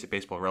a fantasy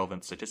baseball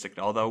relevant statistic,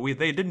 although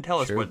they didn't tell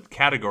us what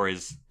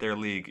categories their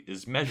league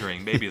is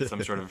measuring. Maybe it's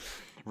some sort of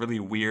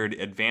really weird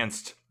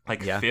advanced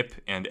FIP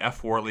and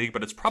F4 league,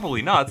 but it's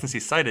probably not, since he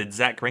cited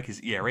Zack Greinke's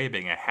ERA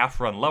being a half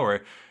run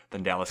lower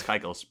than Dallas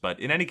Keuchel's. But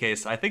in any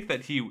case, I think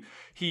that he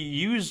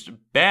used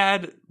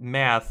bad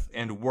math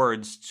and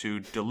words to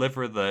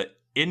deliver the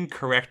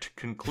incorrect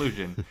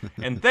conclusion,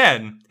 and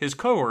then his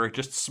coworker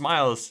just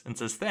smiles and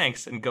says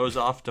thanks and goes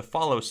off to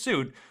follow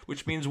suit,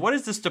 which means, what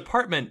is this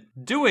department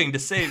doing to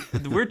say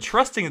we're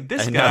trusting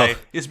this guy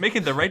is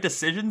making the right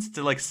decisions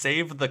to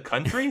save the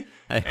country,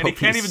 and he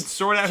can't even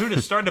sort out who to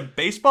start a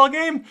baseball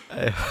game?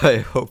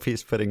 I hope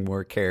he's putting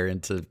more care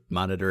into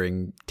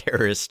monitoring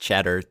terrorist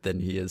chatter than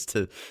he is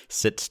to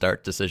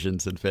sit-start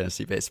decisions in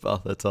fantasy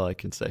baseball. That's all I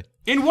can say.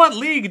 In what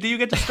league do you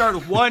get to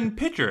start one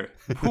pitcher?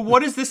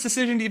 What is this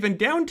decision even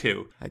down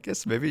to? I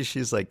guess maybe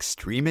she's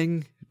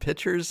streaming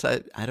pitchers.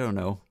 I don't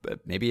know, but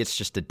maybe it's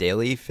just a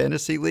daily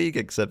fantasy league,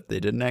 except they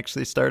didn't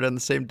actually start on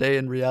the same day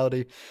in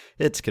reality.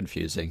 It's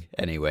confusing.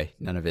 Anyway,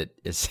 none of it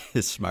is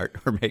smart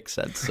or makes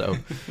sense. So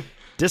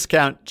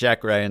discount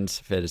Jack Ryan's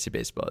fantasy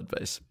baseball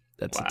advice.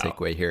 That's the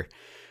takeaway here.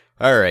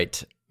 All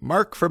right.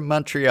 Mark from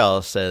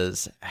Montreal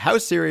says, how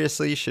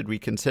seriously should we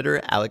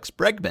consider Alex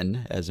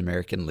Bregman as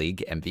American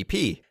League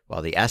MVP?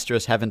 While the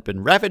Astros haven't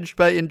been ravaged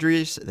by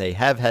injuries, they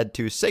have had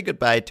to say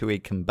goodbye to a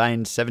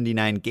combined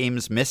 79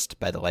 games missed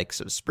by the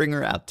likes of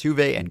Springer,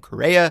 Altuve, and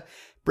Correa.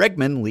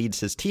 Bregman leads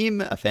his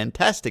team, a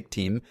fantastic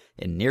team,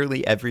 in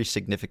nearly every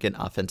significant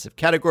offensive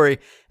category,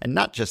 and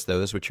not just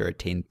those which are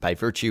attained by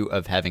virtue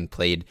of having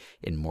played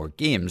in more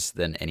games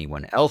than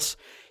anyone else.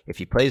 If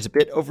he plays a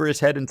bit over his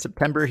head in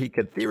September, he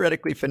could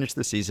theoretically finish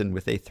the season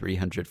with a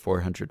 300,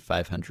 400,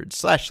 500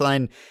 slash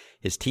line.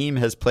 His team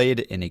has played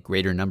in a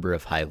greater number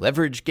of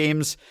high-leverage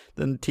games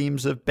than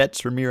teams of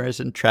Betts, Ramirez,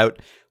 and Trout.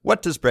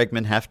 What does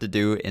Bregman have to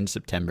do in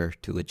September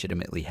to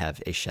legitimately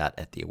have a shot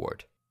at the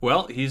award?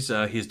 Well, he's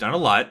done a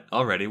lot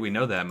already. We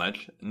know that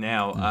much.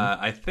 Now,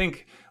 I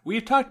think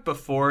we've talked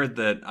before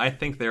that I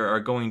think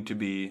there's going to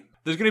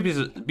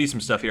be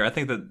some stuff here. I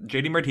think that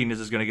JD Martinez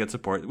is going to get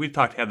support. We've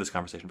had this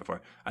conversation before.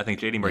 I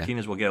think JD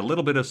Martinez will get a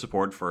little bit of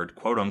support for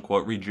quote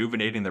unquote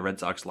rejuvenating the Red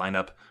Sox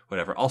lineup,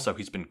 whatever. Also,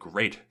 he's been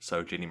great.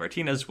 So JD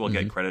Martinez will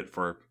get credit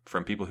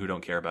from people who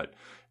don't care about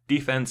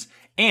defense.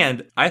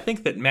 And I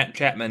think that Matt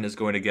Chapman is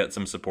going to get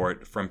some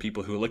support from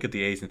people who look at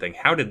the A's and think,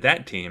 how did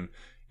that team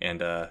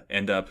end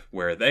up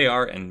where they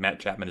are? And Matt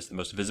Chapman is the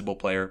most visible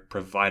player,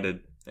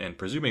 provided and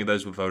presuming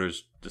those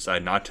voters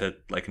decide not to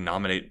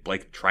nominate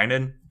Blake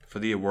Trinan for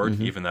the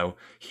award, even though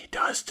he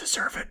does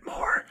deserve it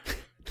more.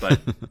 But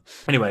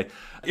anyway,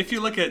 if you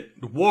look at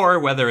WAR,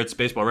 whether it's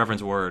Baseball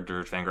Reference Award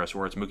or Fangraphs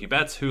Award, it's Mookie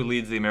Betts, who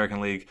leads the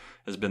American League,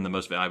 has been the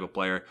most valuable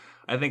player.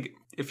 I think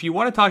if you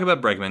want to talk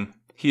about Bregman,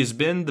 he has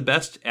been the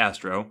best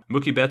Astro.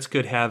 Mookie Betts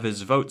could have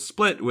his vote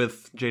split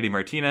with JD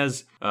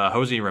Martinez.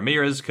 Jose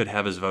Ramirez could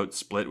have his vote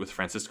split with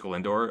Francisco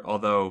Lindor.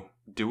 Although,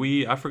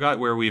 I forgot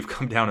where we've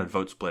come down on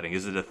vote splitting.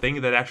 Is it a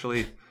thing that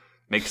actually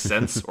makes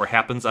sense or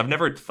happens? I've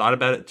never thought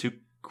about it too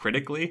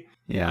critically,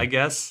 I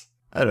guess.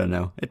 I don't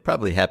know. It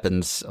probably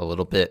happens a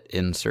little bit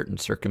in certain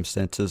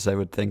circumstances, I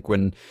would think,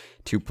 when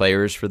two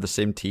players for the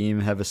same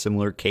team have a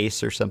similar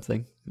case or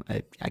something.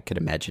 I could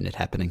imagine it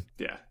happening.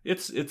 Yeah,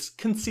 it's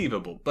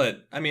conceivable.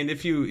 But, I mean,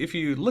 if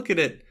you look at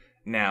it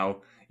now,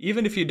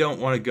 even if you don't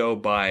want to go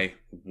by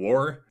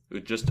WAR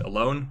just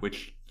alone,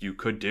 which you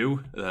could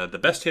do, the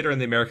best hitter in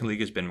the American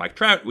League has been Mike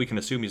Trout. We can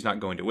assume he's not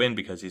going to win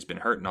because he's been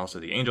hurt, and also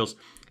the Angels.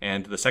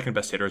 And the second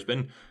best hitter has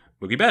been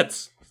Mookie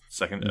Betts.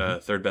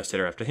 Third best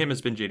hitter after him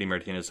has been JD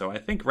Martinez. So I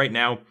think right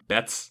now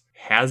Betts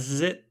has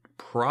it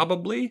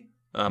probably,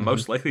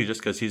 most likely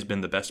just because he's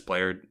been the best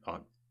player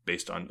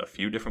based on a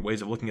few different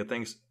ways of looking at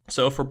things.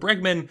 So for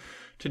Bregman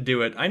to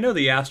do it, I know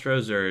the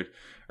Astros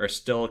are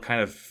still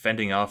kind of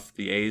fending off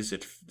the A's.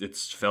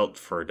 It's felt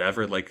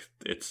forever like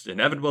it's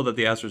inevitable that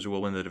the Astros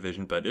will win the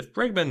division. But if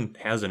Bregman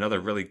has another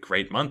really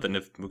great month, and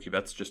if Mookie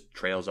Betts just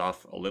trails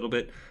off a little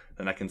bit,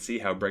 then I can see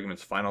how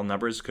Bregman's final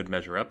numbers could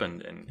measure up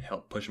and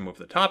help push him over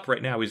the top.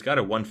 Right now, he's got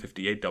a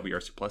 158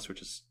 WRC plus,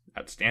 which is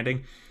outstanding.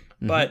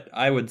 Mm-hmm. But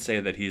I would say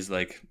that he's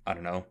like, I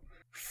don't know,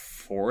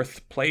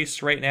 4th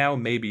place right now,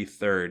 maybe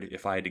 3rd,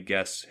 if I had to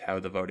guess how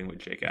the voting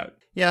would shake out.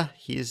 Yeah,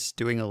 he's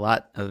doing a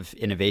lot of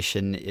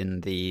innovation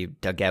in the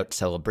dugout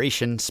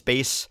celebration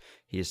space.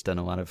 He's done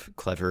a lot of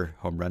clever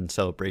home run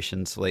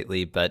celebrations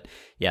lately, but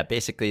yeah,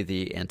 basically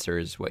the answer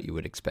is what you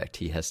would expect.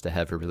 He has to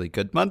have a really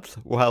good month,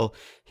 while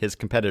his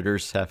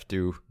competitors have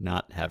to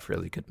not have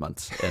really good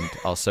months, and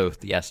also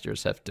the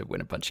Astros have to win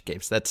a bunch of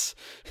games. That's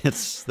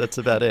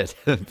about it,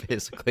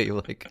 basically.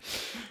 Like,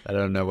 I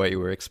don't know what you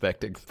were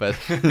expecting, but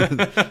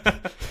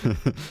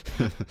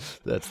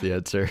that's the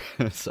answer.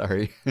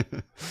 Sorry.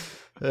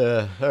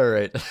 All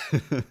right.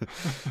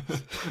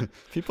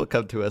 People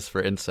come to us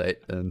for insight,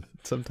 and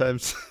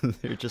sometimes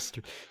there just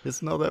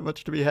isn't all that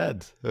much to be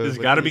had. It's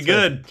got to be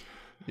good.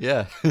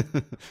 Yeah.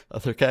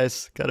 Other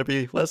guys got to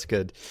be less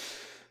good.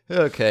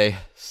 Okay,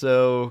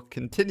 so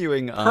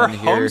continuing on here.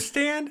 Per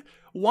homestand?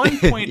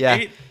 1.8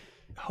 yeah.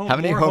 How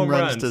many home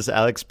runs runs does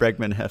Alex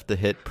Bregman have to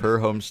hit per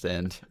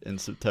homestand in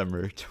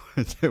September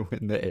to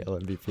win the AL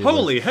MVP?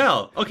 Holy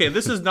hell. Okay,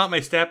 this is not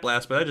my stat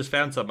blast, but I just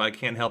found something I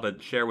can't help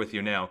but share with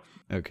you now.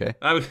 Okay.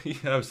 I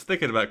was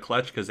thinking about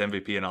clutch because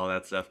MVP and all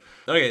that stuff.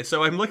 Okay,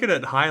 so I'm looking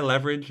at high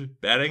leverage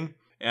betting.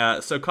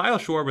 So Kyle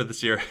Schwarber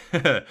this year,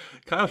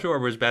 Kyle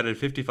Schwarber has batted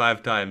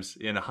 55 times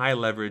in high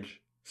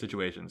leverage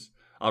situations.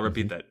 I'll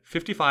repeat that.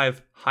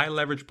 55 high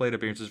leverage plate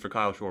appearances for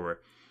Kyle Schwarber.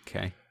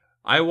 Okay.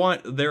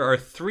 There are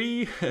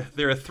three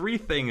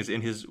things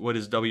in what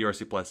his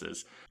WRC plus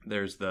is.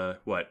 There's the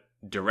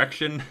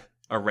direction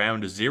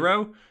around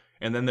 0,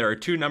 and then there are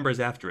 2 numbers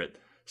after it.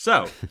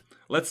 So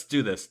let's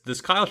do this.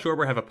 Does Kyle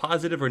Schwarber have a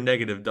positive or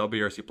negative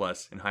WRC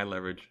plus in high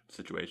leverage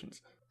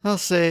situations? I'll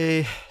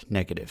say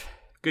negative.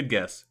 Good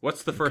guess.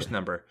 What's the first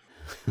number?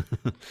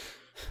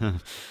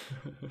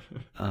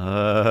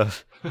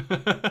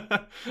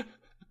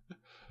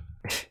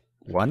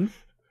 1?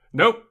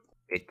 Nope.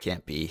 It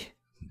can't be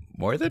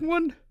more than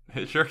 1?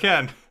 It sure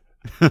can.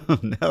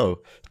 No.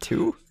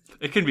 2?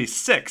 It can be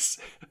 6.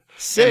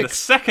 6. And the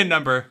second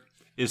number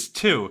is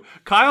 2.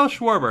 Kyle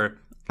Schwarber,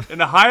 in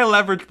the high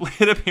leverage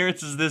plate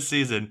appearances this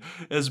season,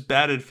 has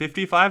batted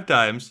 55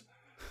 times.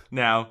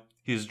 Now,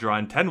 he's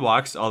drawn 10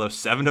 walks, although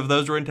 7 of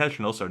those were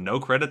intentional, so no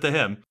credit to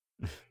him.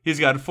 He's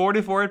got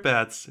 44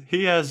 at-bats.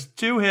 He has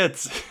 2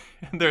 hits,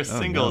 and they're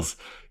singles.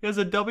 No. He has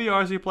a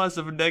WRC plus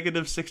of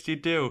negative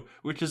 62,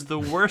 which is the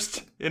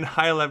worst in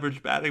high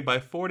leverage batting by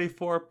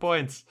 44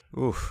 points.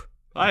 Oof.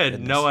 I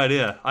had no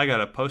idea. I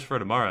got a post for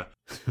tomorrow.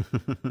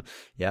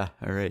 Yeah,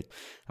 all right.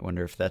 I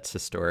wonder if that's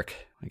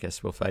historic. I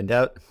guess we'll find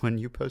out when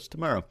you post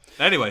tomorrow.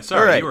 Anyway,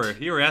 sorry, right.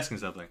 you were asking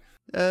something.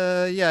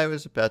 Yeah, I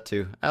was about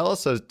to. I'll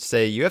also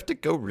say you have to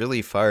go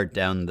really far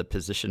down the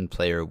position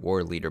player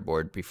WAR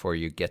leaderboard before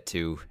you get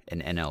to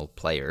an NL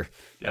player,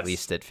 Yes. at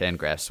least at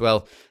Fangraphs.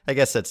 Well, I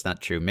guess that's not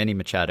true. Manny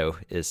Machado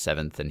is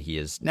 7th, and he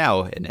is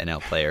now an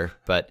NL player,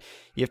 but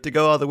you have to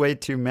go all the way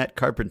to Matt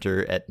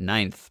Carpenter at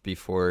 9th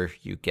before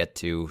you get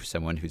to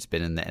someone who's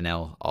been in the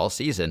NL all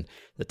season.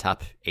 The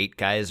top 8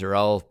 guys are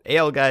all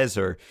AL guys,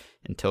 or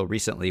until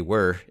recently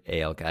were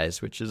AL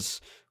guys, which is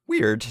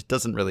weird. It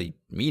doesn't really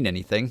mean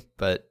anything,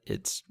 but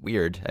it's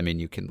weird. I mean,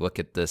 you can look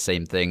at the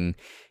same thing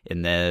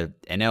in the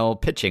NL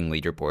pitching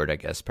leaderboard, I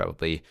guess,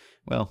 probably.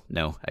 Well,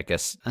 no, I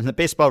guess on the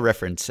Baseball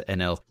Reference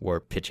NL WAR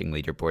pitching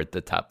leaderboard,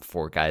 the top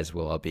 4 guys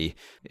will all be,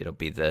 it'll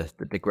be the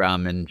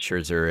DeGrom and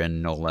Scherzer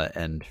and Nola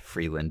and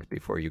Freeland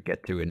before you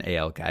get to an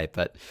AL guy,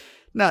 but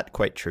not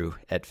quite true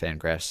at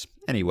Fangraphs.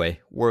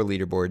 Anyway, WAR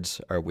leaderboards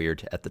are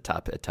weird at the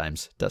top at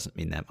times. Doesn't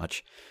mean that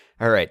much.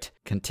 All right,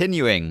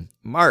 continuing.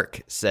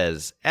 Mark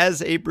says,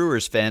 as a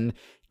Brewers fan,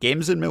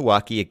 games in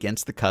Milwaukee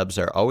against the Cubs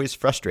are always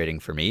frustrating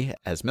for me,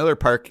 as Miller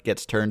Park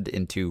gets turned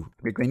into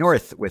Wrigley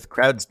North with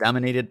crowds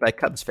dominated by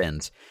Cubs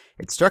fans.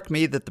 It struck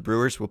me that the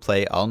Brewers will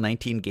play all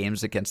 19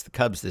 games against the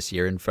Cubs this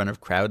year in front of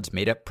crowds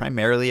made up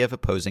primarily of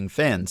opposing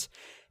fans.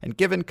 And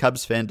given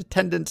Cubs fan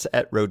attendance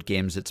at road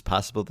games, it's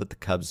possible that the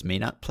Cubs may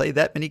not play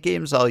that many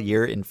games all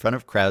year in front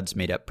of crowds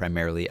made up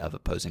primarily of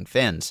opposing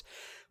fans.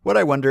 What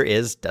I wonder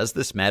is, does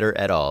this matter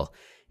at all?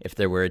 If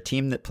there were a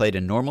team that played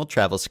a normal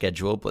travel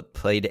schedule but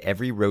played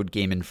every road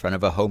game in front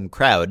of a home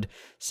crowd,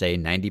 say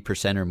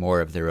 90% or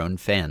more of their own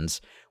fans,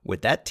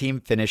 would that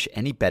team finish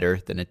any better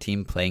than a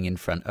team playing in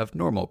front of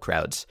normal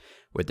crowds?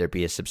 Would there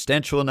be a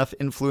substantial enough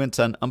influence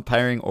on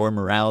umpiring or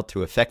morale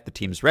to affect the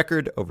team's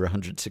record over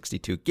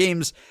 162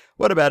 games?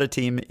 What about a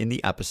team in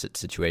the opposite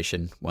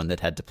situation, one that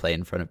had to play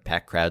in front of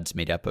packed crowds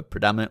made up of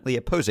predominantly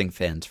opposing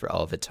fans for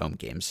all of its home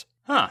games?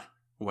 Huh.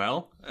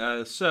 Well,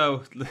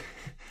 so,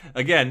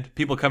 again,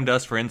 people come to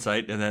us for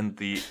insight, and then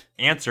the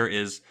answer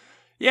is,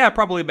 yeah, it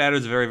probably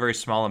matters a very, very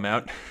small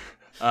amount.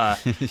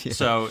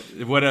 So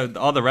what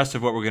all the rest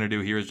of what we're going to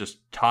do here is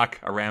just talk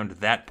around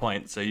that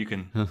point, so you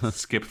can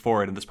skip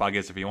forward in this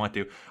podcast if you want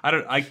to.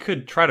 I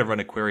could try to run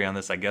a query on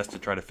this, I guess, to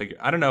try to figure.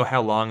 I don't know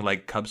how long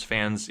like Cubs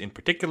fans in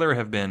particular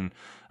have been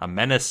a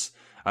menace.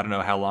 I don't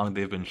know how long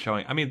they've been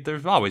showing. I mean,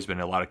 there's always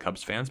been a lot of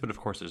Cubs fans, but of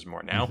course there's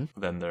more now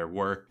than there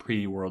were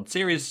pre-World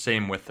Series.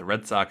 Same with the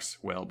Red Sox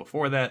well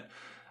before that.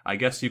 I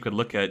guess you could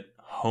look at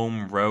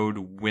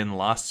home-road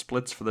win-loss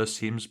splits for those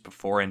teams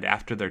before and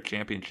after their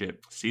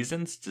championship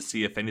seasons to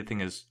see if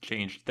anything has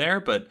changed there.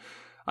 But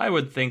I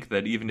would think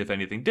that even if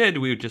anything did,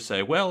 we would just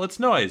say, well, it's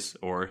noise,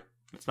 or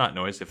it's not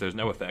noise if there's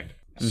no effect.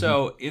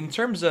 So in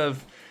terms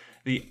of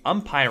the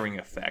umpiring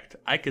effect,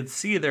 I could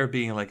see there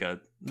being like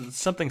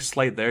something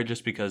slight there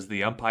just because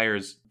the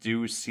umpires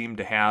do seem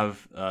to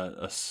have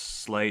a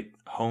slight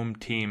home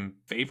team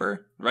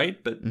favor,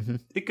 right? But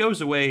it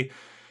goes away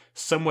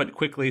somewhat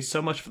quickly.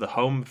 So much for the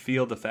home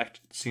field effect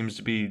seems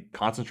to be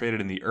concentrated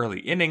in the early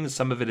innings.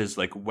 Some of it is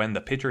like when the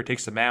pitcher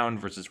takes the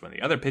mound versus when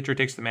the other pitcher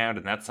takes the mound,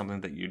 and that's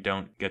something that you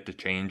don't get to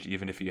change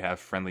even if you have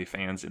friendly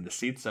fans in the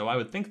seats. So I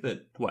would think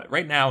that,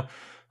 right now,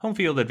 home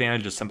field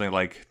advantage is something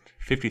like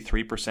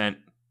 53%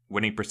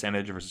 winning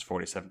percentage versus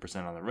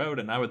 47% on the road.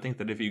 And I would think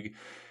that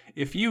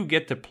if you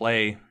get to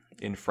play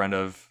in front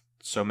of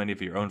so many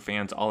of your own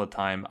fans all the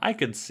time, I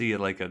could see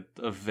like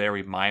a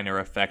very minor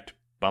effect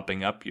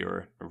bumping up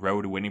your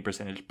road winning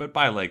percentage, but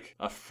by like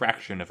a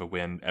fraction of a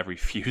win every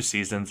few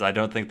seasons. I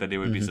don't think that it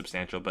would be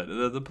substantial, but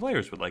the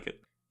players would like it.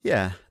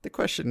 Yeah, the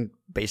question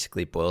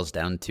basically boils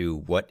down to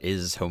what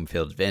is home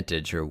field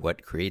advantage or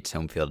what creates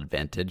home field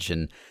advantage.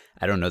 And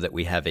I don't know that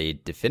we have a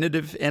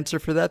definitive answer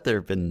for that. There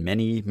have been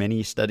many,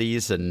 many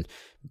studies and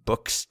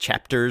books,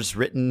 chapters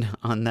written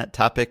on that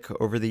topic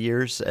over the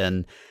years.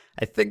 And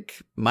I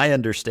think my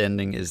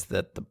understanding is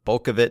that the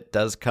bulk of it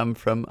does come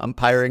from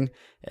umpiring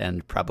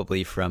and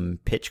probably from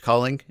pitch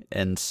calling.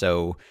 And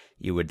so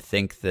you would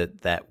think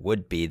that that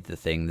would be the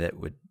thing that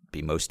would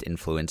be most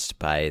influenced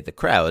by the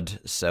crowd.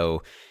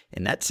 So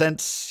in that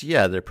sense,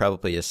 yeah, there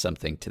probably is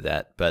something to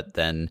that. But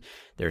then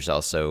there's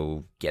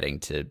also getting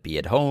to be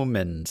at home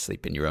and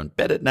sleep in your own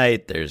bed at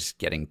night. There's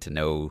getting to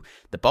know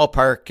the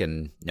ballpark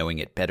and knowing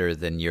it better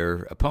than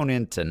your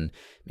opponent and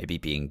maybe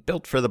being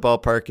built for the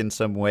ballpark in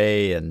some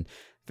way and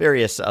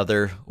various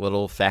other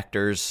little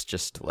factors,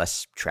 just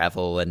less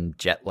travel and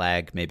jet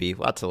lag, maybe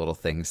lots of little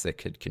things that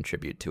could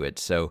contribute to it.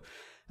 So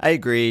I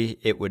agree,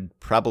 it would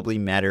probably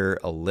matter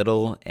a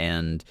little,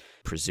 and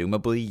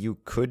presumably you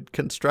could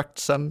construct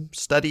some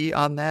study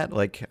on that.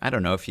 Like, I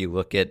don't know, if you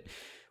look at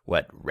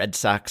Red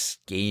Sox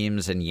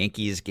games and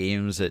Yankees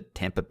games at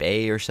Tampa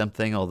Bay or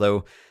something,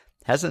 although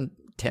hasn't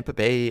Tampa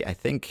Bay, I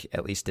think,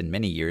 at least in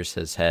many years,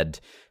 has had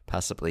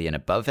possibly an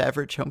above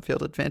average home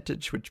field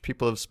advantage, which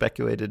people have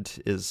speculated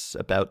is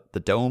about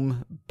the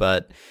dome.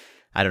 But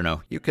I don't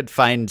know, you could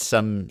find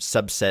some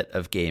subset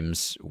of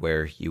games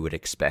where you would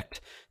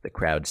expect the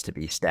crowds to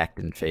be stacked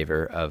in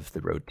favor of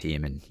the road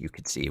team, and you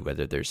could see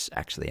whether there's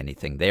actually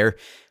anything there.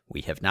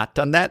 We have not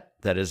done that.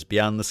 That is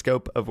beyond the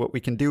scope of what we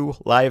can do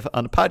live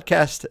on a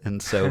podcast,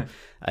 and so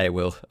I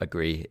will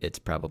agree it's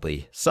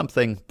probably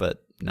something,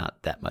 but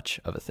not that much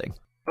of a thing.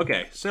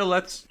 Okay, so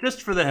let's,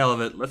 just for the hell of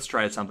it, let's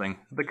try something.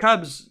 The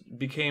Cubs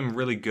became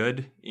really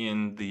good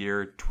in the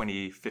year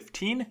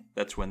 2015.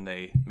 That's when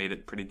they made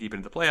it pretty deep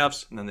into the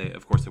playoffs. And then they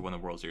won the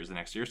World Series the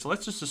next year. So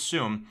let's just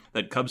assume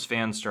that Cubs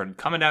fans started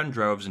coming out in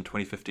droves in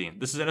 2015.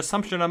 This is an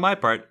assumption on my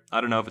part.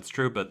 I don't know if it's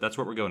true, but that's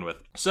what we're going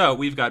with. So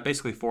we've got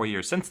basically 4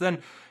 years since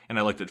then, and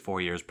I looked at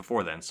 4 years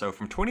before then. So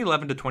from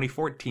 2011 to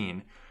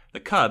 2014, the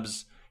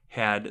Cubs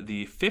had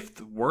the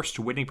 5th worst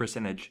winning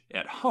percentage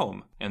at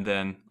home, and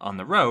then on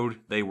the road,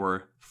 they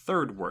were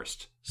 3rd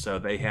worst. So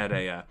they had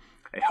a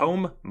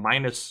home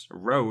minus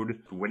road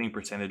winning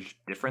percentage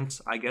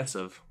difference, I guess,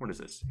 of,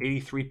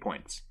 83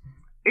 points.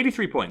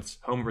 83 points,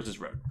 home versus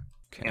road.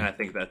 Okay. And I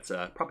think that's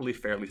probably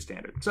fairly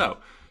standard. So,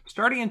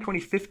 starting in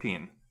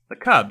 2015, the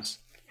Cubs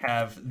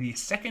have the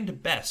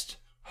 2nd best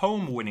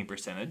home winning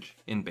percentage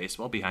in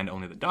baseball, behind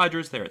only the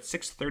Dodgers. They're at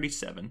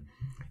 637.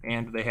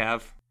 And they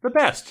have the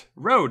best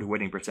road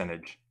winning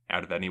percentage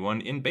out of anyone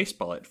in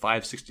baseball at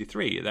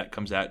 563. That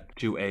comes out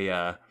to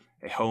a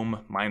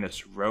home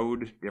minus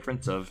road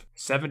difference of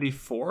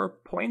 74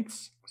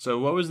 points. So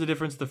what was the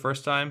difference the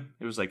first time?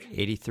 It was like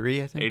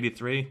 83, I think.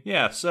 83.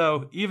 Yeah,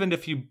 so even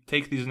if you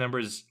take these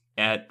numbers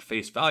at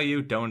face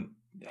value, don't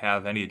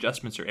have any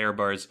adjustments or error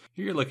bars,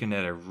 you're looking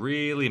at a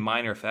really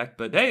minor effect.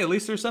 But hey, at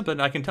least there's something.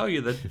 I can tell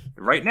you that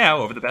right now,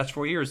 over the past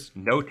 4 years,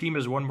 no team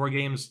has won more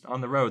games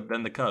on the road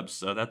than the Cubs.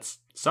 So that's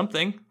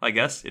something, I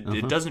guess.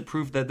 It doesn't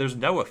prove that there's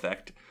no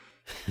effect,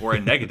 or a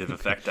negative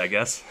effect, I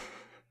guess.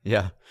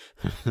 Yeah,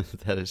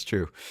 that is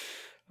true.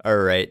 All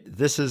right.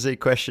 This is a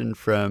question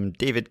from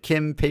David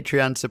Kim,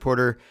 Patreon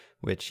supporter,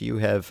 which you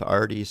have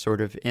already sort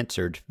of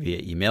answered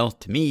via email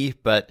to me,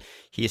 but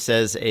he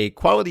says a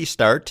quality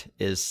start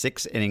is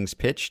 6 innings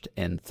pitched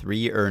and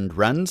 3 earned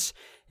runs.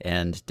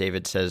 And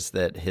David says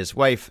that his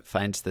wife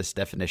finds this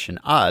definition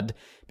odd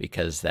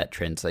because that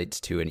translates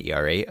to an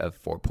ERA of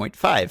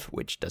 4.5,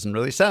 which doesn't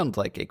really sound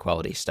like a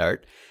quality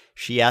start.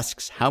 She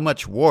asks, how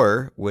much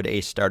WAR would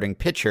a starting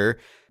pitcher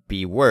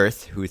be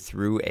worth who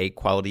threw a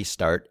quality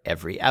start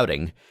every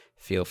outing?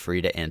 Feel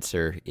free to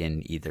answer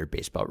in either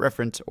Baseball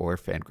Reference or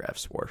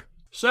Fangraphs WAR.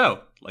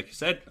 So, like you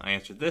said, I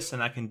answered this,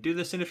 and I can do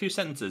this in a few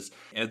sentences.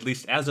 At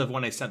least as of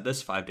when I sent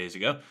this 5 days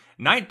ago,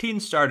 19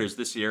 starters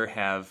this year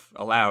have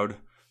allowed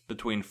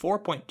between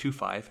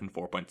 4.25 and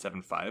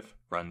 4.75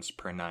 runs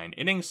per 9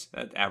 innings.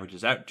 That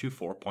averages out to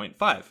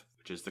 4.5,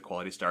 which is the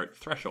quality start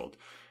threshold.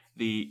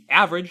 The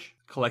average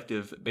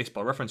collective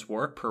Baseball Reference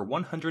WAR per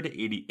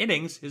 180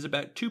 innings is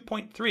about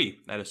 2.3.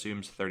 That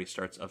assumes 30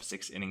 starts of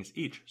 6 innings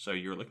each. So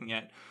you're looking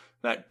at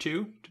about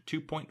 2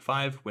 to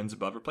 2.5 wins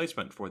above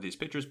replacement for these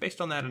pitchers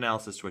based on that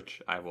analysis,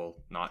 which I will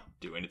not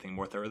do anything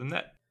more thorough than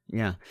that.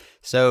 Yeah.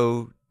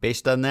 So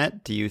based on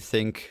that, do you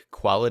think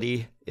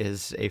quality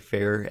is a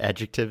fair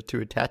adjective to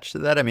attach to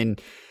that? I mean,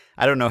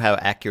 I don't know how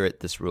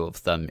accurate this rule of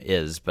thumb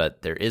is,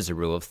 but there is a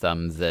rule of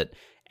thumb that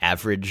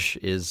average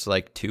is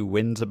like 2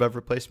 wins above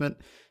replacement.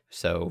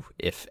 So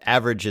if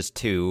average is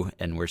 2,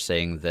 and we're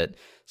saying that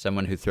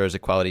someone who throws a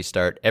quality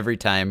start every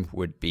time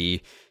would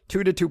be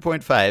 2 to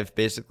 2.5,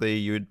 basically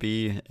you would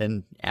be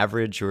an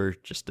average or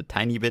just a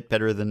tiny bit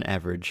better than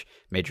average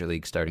major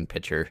league starting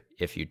pitcher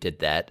if you did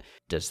that.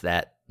 Does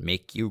that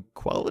make you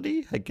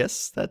quality? I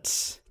guess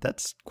that's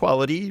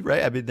quality,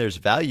 right? I mean, there's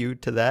value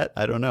to that.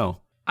 I don't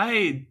know.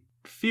 I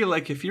feel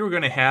like if you were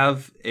going to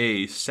have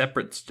a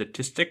separate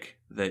statistic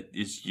that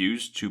is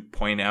used to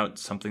point out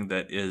something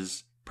that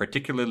is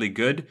particularly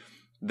good,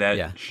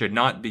 that should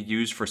not be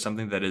used for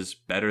something that is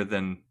better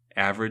than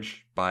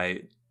average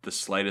by the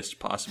slightest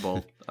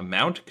possible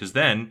amount, because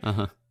then,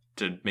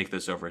 to make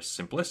this over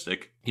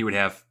simplistic, you would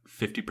have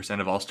 50%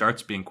 of all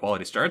starts being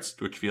quality starts,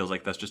 which feels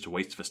like that's just a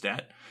waste of a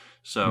stat.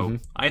 So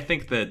I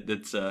think that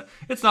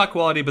it's not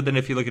quality, but then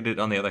if you look at it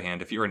on the other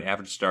hand, if you're an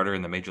average starter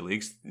in the major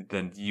leagues,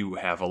 then you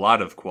have a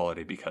lot of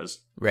quality because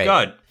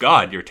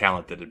God, you're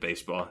talented at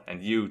baseball,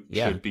 and you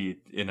should be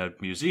in a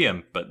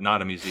museum, but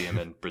not a museum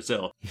in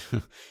Brazil.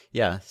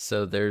 Yeah,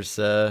 so there's,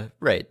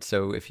 right.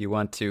 So if you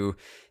want to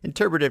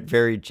interpret it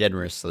very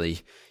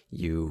generously,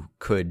 you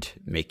could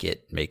make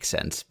it make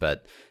sense,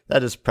 but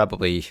that is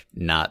probably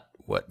not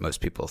what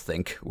most people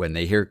think. When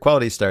they hear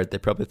quality start, they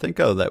probably think,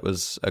 oh, that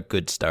was a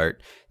good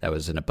start. That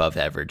was an above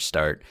average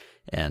start.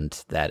 And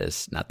that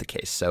is not the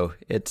case. So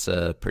it's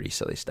a pretty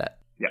silly stat.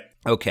 Yeah.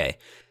 Okay.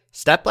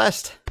 Stat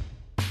Blast.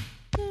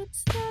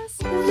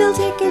 We'll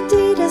take a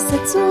data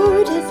set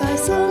sorted by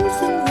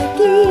something like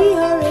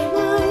ERA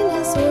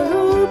minus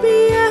or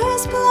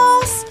OPS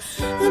plus.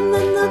 And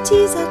then they'll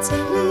tease out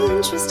some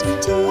interesting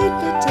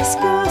tidbit,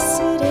 discuss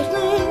it at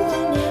length,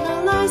 and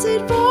analyze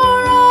it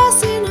for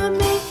us in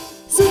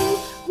amazing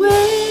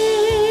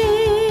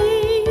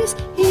ways.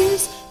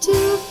 Here's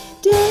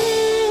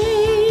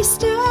today's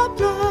Stat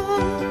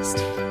Blast.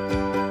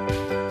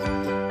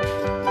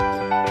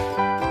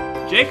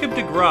 Jacob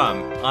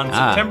deGrom on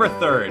September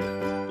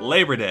 3rd,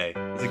 Labor Day.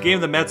 It was a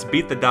game the Mets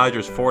beat the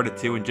Dodgers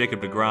 4-2, and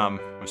Jacob deGrom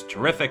was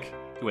terrific.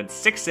 He went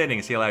 6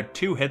 innings. He allowed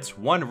 2 hits,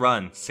 1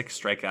 run, 6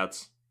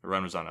 strikeouts. The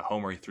run was on a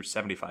homer. He threw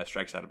 75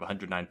 strikes out of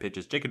 109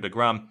 pitches. Jacob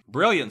deGrom,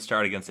 brilliant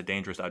start against a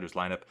dangerous Dodgers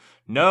lineup.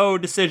 No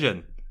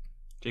decision.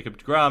 Jacob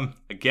deGrom,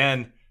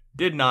 again,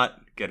 did not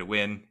get a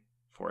win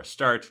for a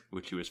start,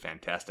 which he was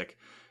fantastic.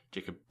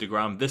 Jacob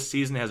deGrom this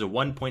season has a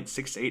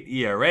 1.68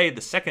 ERA.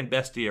 The second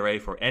best ERA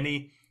for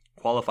any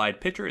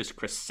qualified pitcher is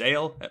Chris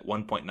Sale at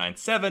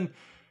 1.97.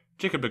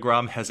 Jacob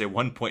deGrom has a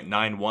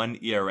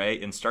 1.91 ERA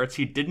in starts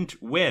he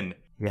didn't win.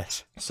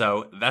 Yes.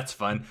 So that's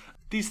fun.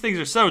 These things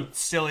are so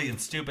silly and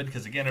stupid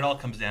because, again, it all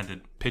comes down to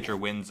pitcher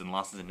wins and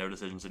losses and no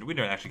decisions, and we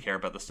don't actually care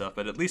about this stuff,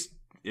 but at least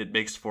it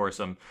makes for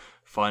some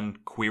fun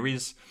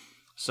queries.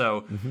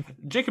 So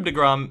Jacob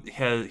deGrom,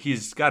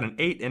 he's got an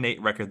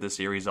 8-8 record this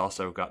year. He's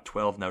also got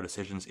 12 no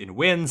decisions in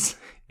wins,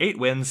 8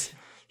 wins.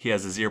 He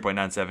has a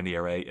 0.97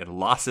 ERA in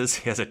losses.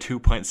 He has a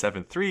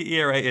 2.73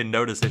 ERA in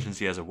no decisions.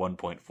 He has a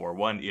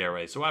 1.41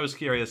 ERA. So I was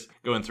curious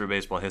going through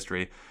baseball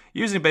history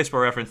using Baseball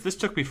Reference. This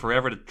took me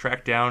forever to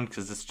track down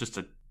because it's just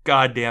a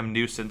goddamn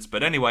nuisance.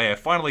 But anyway, I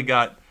finally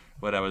got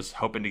what I was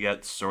hoping to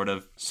get, sort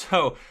of.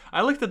 So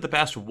I looked at the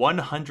past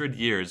 100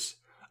 years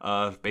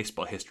of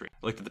baseball history.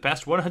 I looked at the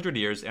past 100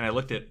 years, and I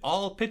looked at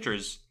all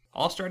pitchers,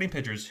 all starting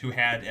pitchers who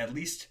had at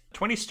least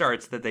 20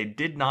 starts that they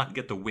did not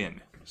get the win.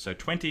 So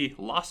 20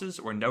 losses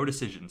or no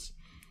decisions.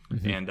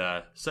 And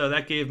so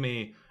that gave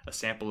me a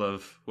sample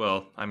of,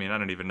 well, I mean, I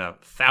don't even know,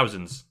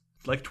 thousands,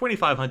 like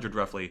 2,500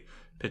 roughly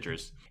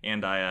pitchers.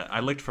 And I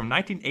looked from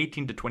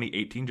 1918 to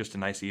 2018, just a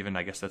nice even.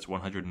 I guess that's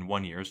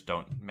 101 years.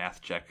 Don't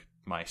math check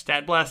my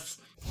stat blasts.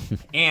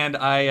 And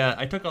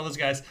I took all those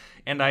guys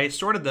and I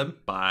sorted them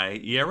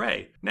by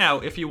ERA. Now,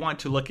 if you want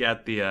to look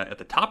at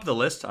the top of the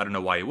list, I don't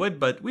know why you would,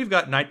 but we've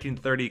got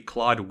 1930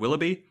 Claude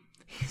Willoughby.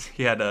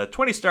 He had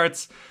 20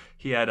 starts.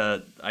 He had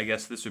I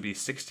guess this would be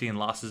 16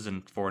 losses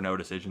and 4 no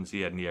decisions.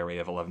 He had an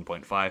ERA of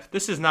 11.5.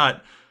 This is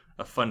not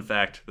a fun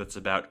fact that's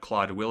about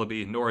Claude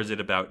Willoughby, nor is it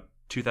about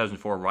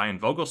 2004 Ryan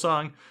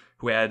Vogelsong,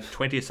 who had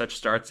 20 such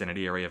starts and an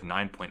ERA of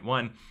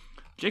 9.1.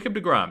 Jacob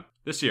deGrom,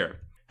 this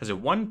year, has a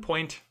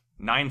 1.92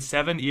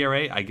 1.97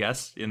 ERA, I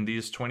guess, in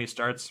these 20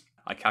 starts.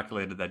 I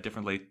calculated that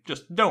differently.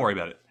 Just don't worry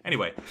about it.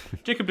 Anyway,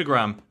 Jacob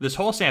deGrom, this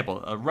whole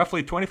sample of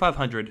roughly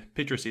 2,500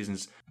 pitcher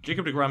seasons,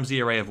 Jacob deGrom's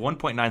ERA of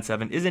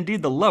 1.97 is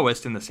indeed the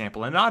lowest in the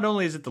sample. And not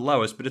only is it the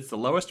lowest, but it's the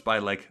lowest by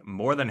like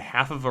more than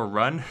half of a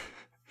run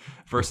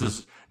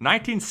versus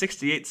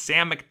 1968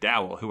 Sam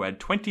McDowell, who had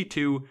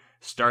 22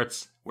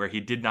 starts where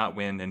he did not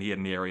win, and he had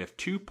an ERA of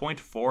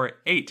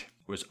 2.48.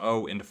 Was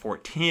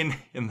 0-14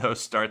 in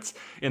those starts.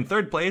 In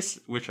third place,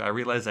 which I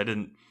realized I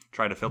didn't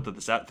try to filter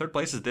this out, third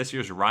place is this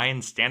year's Ryan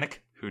Stanek,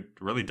 who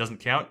really doesn't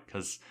count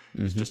because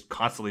he's just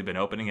constantly been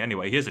opening.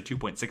 Anyway, he has a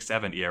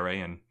 2.67 ERA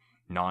and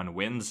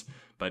non-wins,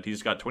 but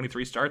he's got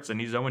 23 starts and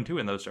he's 0-2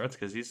 in those starts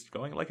because he's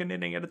going like an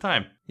inning at a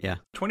time. Yeah.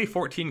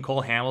 2014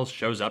 Cole Hamels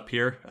shows up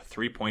here, a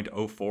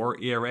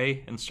 3.04 ERA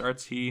in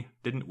starts he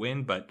didn't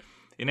win, but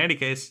in any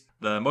case,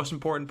 the most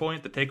important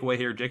point, the takeaway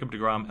here, Jacob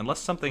deGrom, unless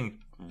something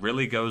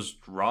really goes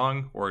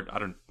wrong, or I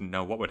don't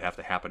know what would have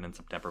to happen in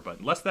September, but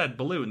unless that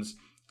balloons,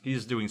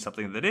 he's doing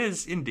something that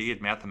is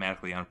indeed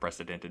mathematically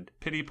unprecedented.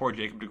 Pity poor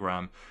Jacob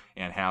deGrom,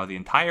 and how the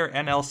entire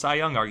NL Cy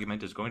Young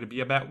argument is going to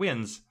be about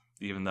wins,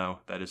 even though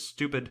that is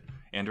stupid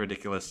and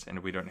ridiculous,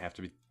 and we don't have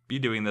to be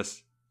doing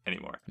this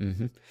anymore.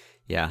 Mm-hmm.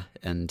 Yeah,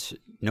 and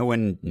no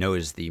one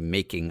knows the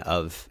making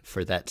of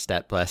for that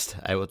stat blast.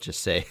 I will just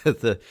say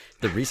the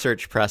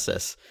research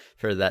process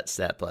for that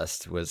stat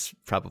blast was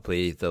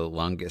probably the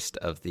longest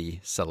of the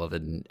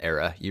Sullivan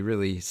era. You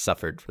really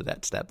suffered for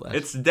that stat blast.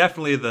 It's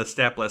definitely the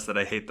stat blast that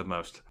I hate the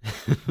most.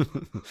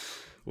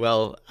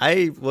 Well,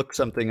 I looked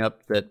something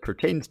up that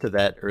pertains to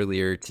that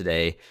earlier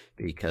today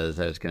because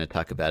I was going to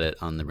talk about it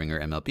on the Ringer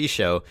MLB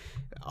show.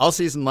 All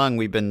season long,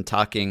 we've been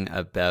talking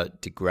about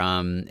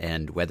deGrom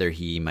and whether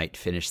he might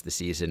finish the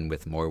season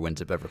with more wins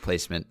above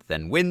replacement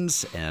than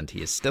wins, and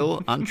he is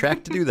still on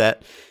track to do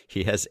that.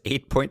 He has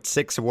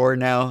 8.6 WAR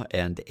now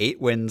and 8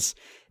 wins,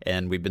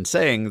 and we've been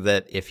saying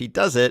that if he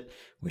does it,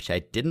 which I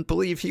didn't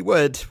believe he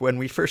would when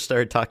we first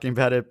started talking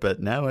about it,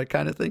 but now I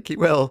kind of think he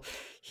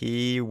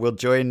will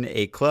join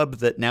a club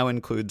that now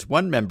includes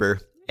one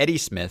member, Eddie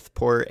Smith,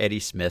 poor Eddie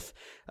Smith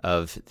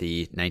of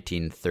the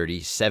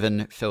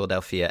 1937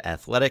 Philadelphia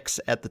Athletics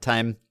at the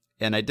time.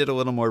 And I did a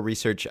little more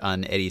research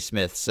on Eddie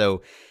Smith.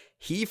 So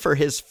he, for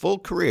his full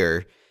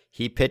career,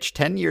 he pitched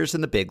 10 years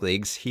in the big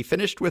leagues. He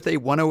finished with a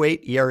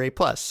 1.08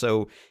 ERA+,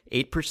 so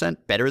 8%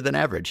 better than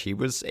average. He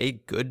was a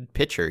good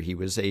pitcher. He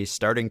was a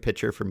starting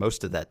pitcher for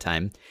most of that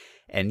time.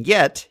 And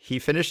yet, he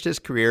finished his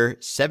career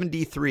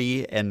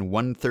 73 and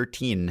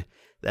 113.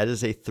 That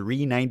is a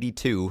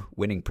 392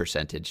 winning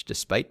percentage,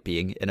 despite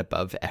being an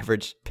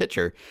above-average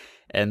pitcher.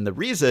 And the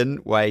reason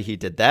why he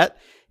did that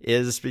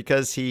is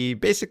because he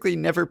basically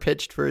never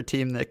pitched for a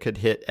team that could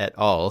hit at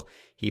all.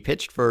 He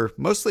pitched for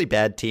mostly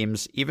bad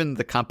teams. Even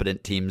the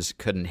competent teams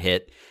couldn't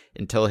hit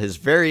until his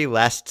very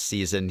last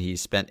season. He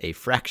spent a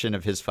fraction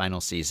of his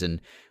final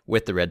season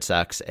with the Red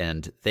Sox,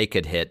 and they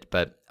could hit.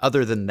 But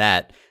other than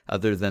that,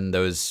 other than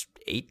those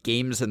 8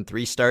 games and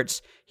 3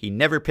 starts, he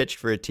never pitched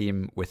for a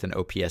team with an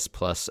OPS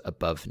plus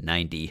above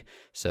 90.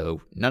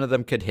 So none of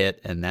them could hit,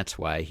 and that's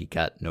why he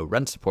got no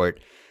run support.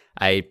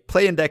 I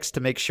play indexed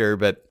to make sure,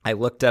 but I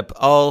looked up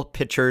all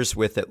pitchers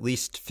with at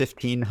least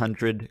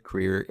 1,500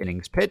 career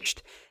innings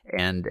pitched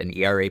and an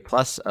ERA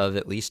plus of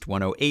at least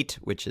 108,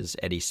 which is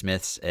Eddie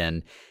Smith's,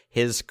 and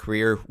his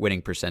career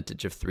winning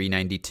percentage of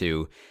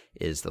 392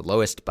 is the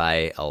lowest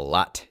by a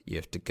lot. You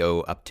have to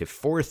go up to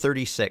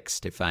 436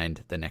 to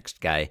find the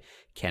next guy,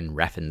 Ken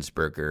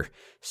Raffensperger.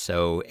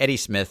 So Eddie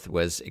Smith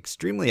was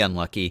extremely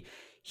unlucky.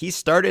 He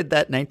started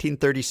that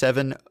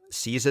 1937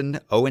 season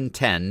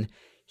 0-10.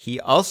 He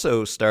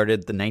also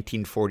started the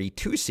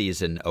 1942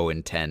 season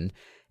 0-10,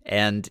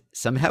 and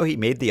somehow he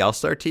made the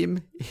All-Star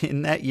team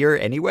in that year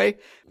anyway,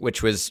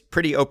 which was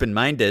pretty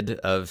open-minded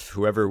of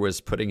whoever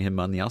was putting him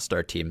on the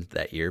All-Star team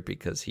that year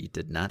because he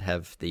did not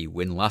have the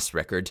win-loss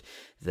record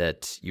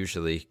that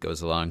usually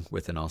goes along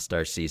with an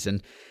All-Star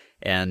season.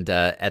 And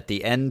at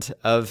the end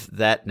of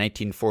that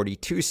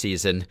 1942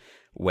 season,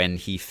 when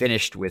he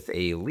finished with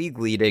a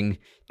league-leading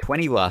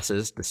 20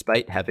 losses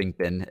despite having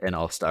been an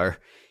All-Star,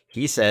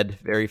 he said,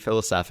 very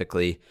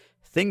philosophically,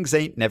 things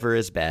ain't never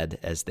as bad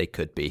as they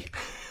could be.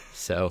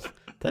 So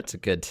that's a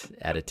good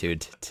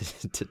attitude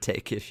to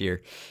take if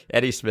you're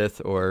Eddie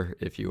Smith or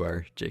if you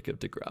are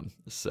Jacob deGrom.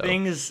 So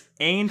things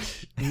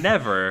ain't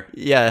never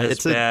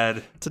it's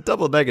bad. It's a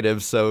double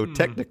negative, so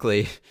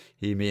technically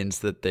he means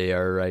that they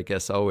are, I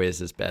guess,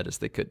 always as bad as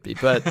they could be.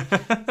 But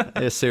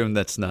I assume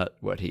that's not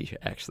what he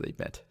actually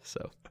meant.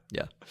 So,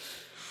 yeah.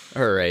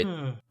 All right.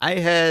 I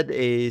had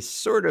a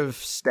sort of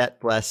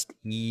Stat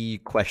Blast-y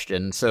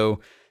question.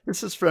 So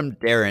this is from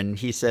Darren.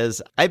 He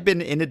says, I've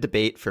been in a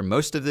debate for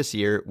most of this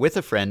year with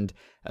a friend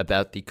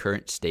about the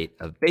current state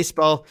of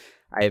baseball.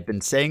 I have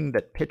been saying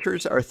that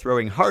pitchers are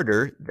throwing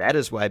harder. That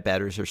is why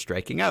batters are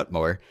striking out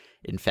more.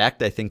 In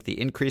fact, I think the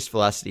increased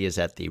velocity is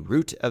at the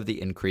root of the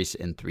increase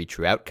in 3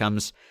 true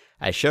outcomes.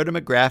 I showed him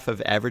a graph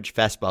of average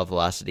fastball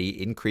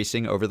velocity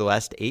increasing over the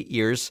last 8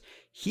 years.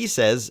 He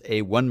says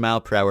a 1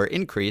 mile per hour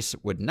increase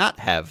would not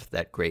have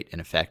that great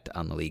an effect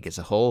on the league as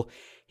a whole.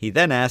 He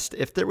then asked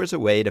if there was a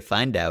way to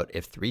find out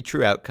if 3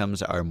 true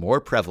outcomes are more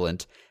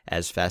prevalent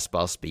as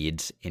fastball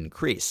speeds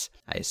increase.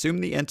 I assume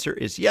the answer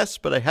is yes,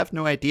 but I have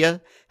no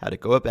idea how to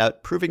go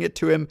about proving it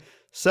to him,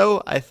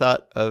 so I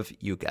thought of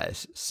you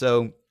guys.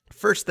 So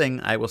first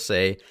thing I will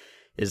say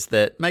is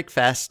that Mike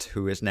Fast,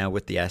 who is now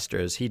with the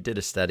Astros, he did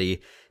a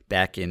study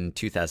back in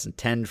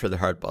 2010 for the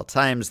Hardball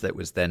Times that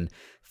was then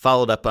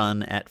followed up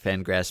on at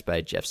Fangraphs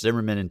by Jeff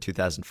Zimmerman in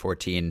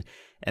 2014.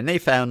 And they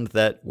found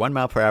that 1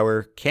 mile per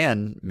hour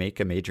can make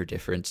a major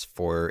difference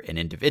for an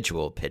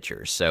individual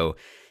pitcher. So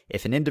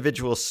if an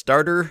individual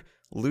starter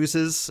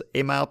loses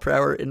a mile per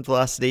hour in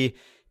velocity,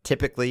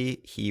 typically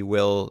he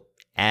will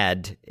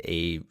add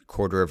a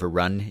quarter of a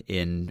run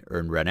in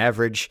earned run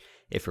average.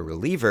 If a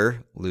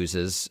reliever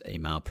loses a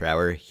mile per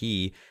hour,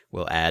 he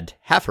will add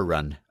half a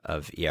run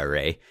of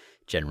ERA,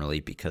 generally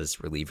because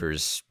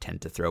relievers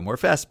tend to throw more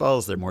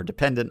fastballs. They're more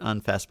dependent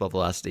on fastball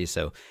velocity,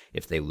 so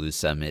if they lose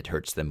some, it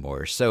hurts them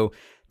more. So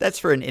that's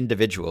for an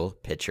individual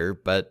pitcher,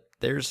 but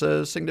there's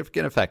a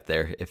significant effect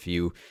there. If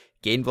you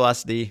gain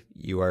velocity,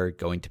 you are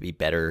going to be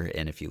better,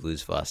 and if you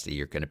lose velocity,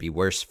 you're going to be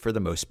worse for the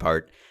most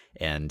part,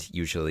 and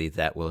usually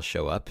that will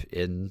show up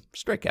in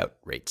strikeout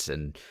rates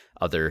and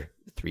other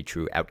 3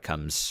 true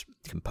outcomes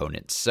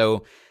components.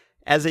 So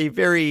as a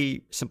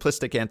very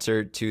simplistic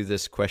answer to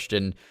this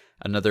question,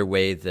 another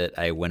way that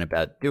I went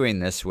about doing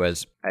this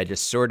was I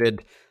just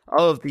sorted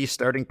all of the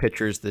starting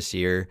pitchers this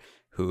year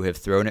who have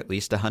thrown at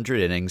least 100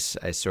 innings.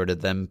 I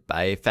sorted them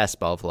by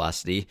fastball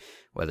velocity,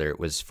 whether it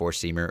was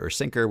four-seamer or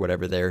sinker,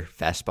 whatever their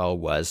fastball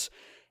was.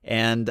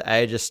 And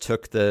I just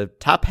took the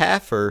top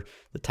half or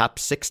the top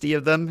 60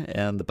 of them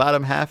and the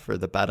bottom half or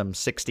the bottom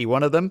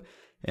 61 of them.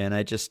 And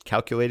I just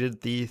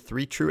calculated the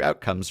 3 true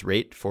outcomes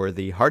rate for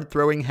the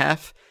hard-throwing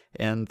half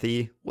and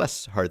the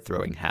less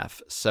hard-throwing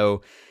half.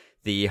 So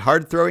the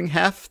hard-throwing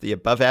half, the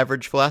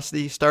above-average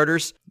velocity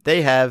starters,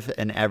 they have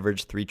an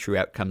average 3 true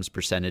outcomes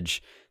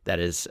percentage. That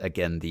is,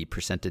 again, the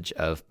percentage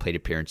of plate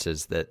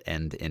appearances that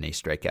end in a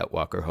strikeout,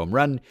 walk, or home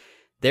run.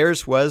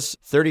 Theirs was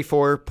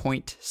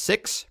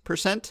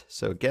 34.6%.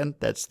 So again,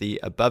 that's the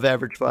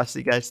above-average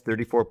velocity guys,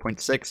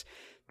 34.6.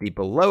 The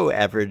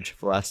below-average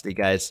velocity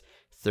guys,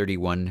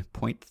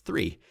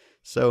 31.3.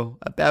 So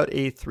about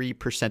a 3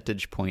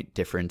 percentage point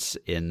difference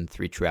in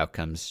 3 true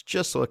outcomes,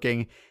 just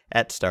looking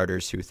at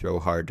starters who throw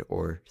hard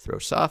or throw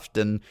soft.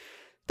 And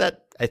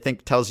that, I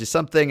think, tells you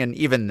something. And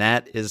even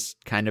that is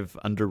kind of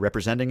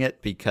underrepresenting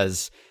it,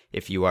 because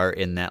if you are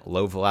in that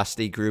low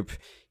velocity group,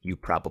 you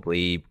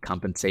probably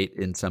compensate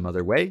in some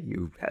other way.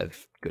 You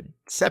have good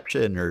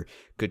deception or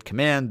good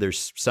command.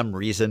 There's some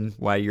reason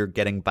why you're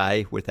getting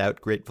by without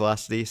great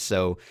velocity.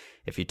 So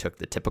if you took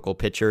the typical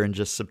pitcher and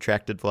just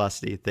subtracted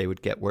velocity, they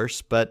would get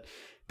worse. But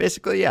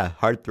basically, yeah,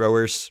 hard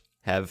throwers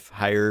have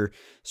higher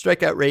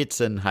strikeout rates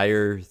and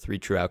higher 3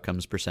 true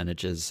outcomes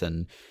percentages.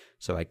 And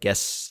so I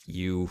guess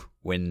you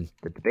win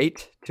the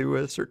debate to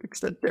a certain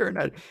extent there.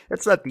 And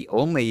that's not the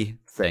only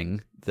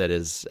thing that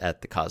is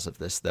at the cause of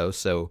this, though.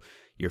 So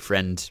your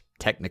friend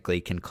technically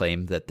can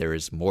claim that there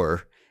is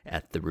more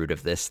at the root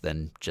of this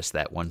than just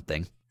that one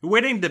thing.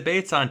 Winning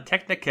debates on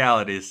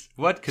technicalities.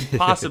 What could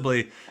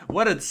possibly,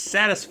 what a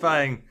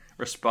satisfying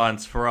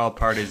response for all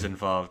parties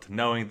involved,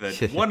 knowing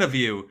that one of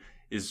you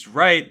is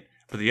right,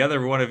 but the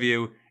other one of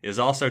you is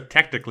also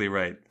technically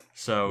right.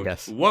 So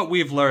yes. What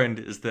we've learned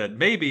is that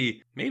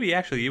maybe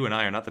actually you and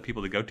I are not the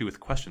people to go to with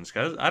questions,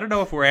 because I don't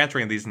know if we're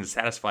answering these in a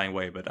satisfying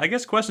way, but I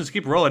guess questions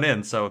keep rolling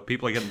in, so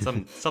people are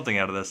getting something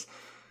out of this.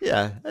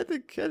 Yeah, I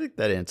think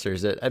that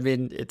answers it. I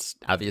mean, it's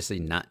obviously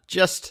not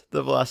just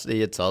the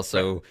velocity. It's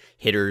also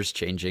hitters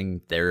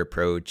changing their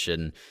approach.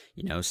 And,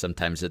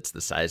 sometimes it's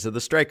the size of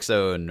the strike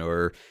zone,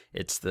 or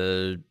it's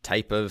the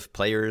type of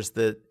players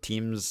that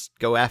teams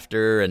go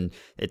after, and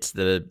it's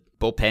the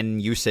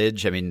bullpen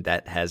usage. I mean,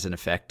 that has an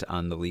effect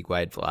on the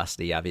league-wide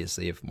velocity.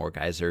 Obviously, if more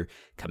guys are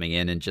coming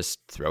in and just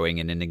throwing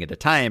an inning at a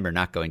time or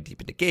not going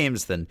deep into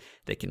games, then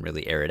they can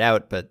really air it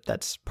out. But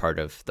that's part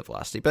of the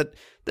velocity. But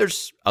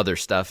there's other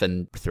stuff,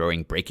 and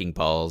throwing breaking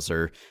balls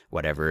or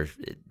whatever,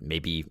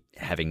 maybe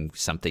having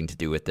something to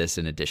do with this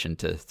in addition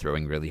to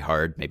throwing really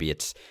hard. Maybe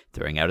it's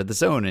throwing out of the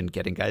zone and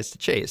getting guys to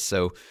chase.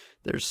 So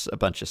there's a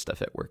bunch of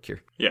stuff at work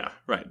here. Yeah,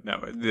 right. No,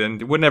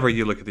 then whenever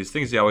you look at these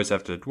things, you always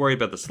have to worry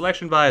about the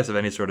selection bias of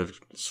any sort of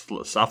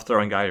soft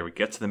throwing guy who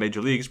gets to the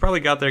major leagues.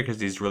 Probably got there because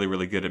he's really,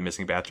 really good at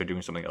missing bats or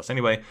doing something else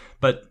anyway.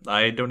 But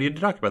I don't need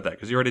to talk about that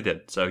because you already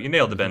did. So you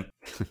nailed it, Ben.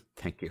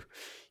 Thank you.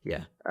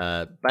 Yeah.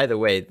 By the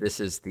way, this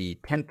is the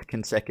 10th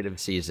consecutive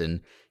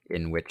season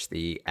in which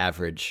the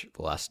average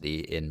velocity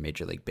in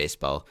Major League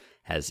Baseball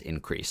has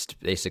increased.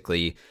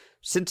 Basically,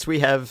 since we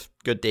have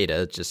good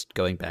data, just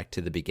going back to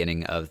the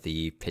beginning of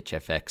the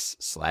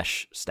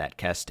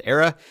PitchFX/StatCast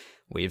era,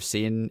 we've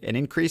seen an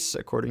increase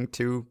according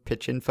to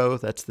Pitch Info.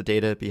 That's the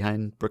data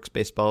behind Brooks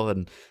Baseball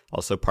and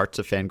also parts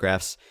of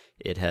Fangraphs.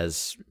 It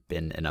has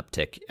been an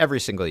uptick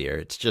every single year.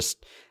 It's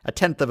just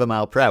 1/10 of a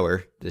mile per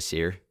hour this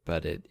year,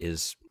 but it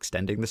is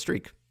extending the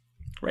streak.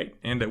 Right.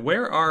 And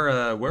where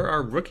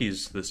are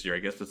rookies this year? I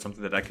guess that's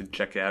something that I could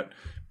check out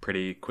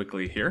pretty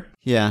quickly here.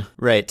 Yeah,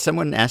 right.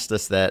 Someone asked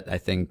us that, I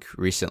think,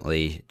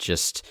 recently,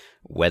 just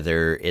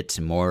whether it's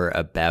more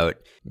about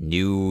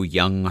new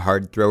young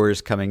hard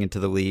throwers coming into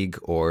the league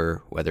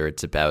or whether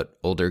it's about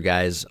older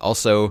guys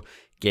also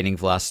gaining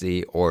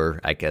velocity, or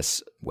I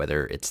guess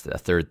whether it's the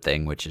third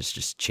thing, which is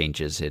just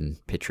changes in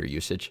pitcher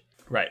usage.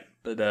 Right.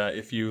 But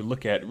if you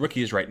look at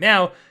rookies right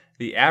now,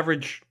 the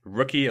average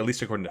rookie, at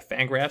least according to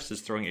Fangraphs, is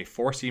throwing a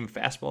four-seam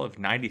fastball of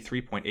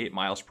 93.8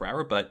 miles per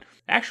hour. But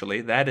actually,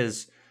 that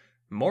is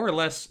more or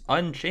less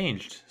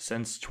unchanged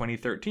since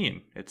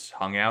 2013. It's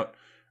hung out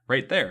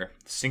right there.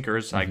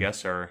 Sinkers, I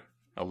guess, are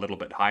a little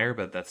bit higher,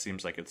 but that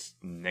seems like it's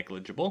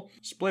negligible.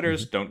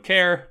 Splitters don't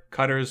care.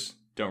 Cutters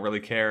don't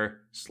really care.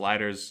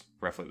 Sliders,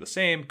 roughly the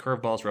same.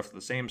 Curveballs, roughly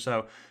the same.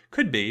 So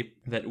could be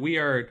that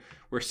we're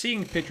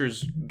seeing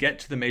pitchers get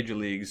to the major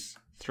leagues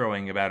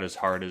throwing about as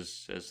hard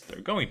as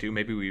they're going to.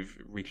 Maybe we've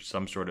reached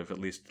some sort of at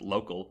least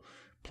local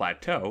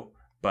plateau,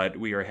 but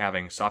we are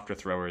having softer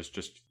throwers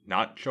just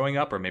not showing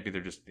up, or maybe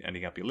they're just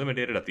ending up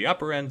eliminated at the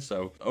upper end.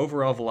 So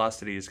overall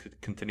velocity is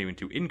continuing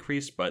to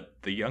increase, but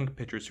the young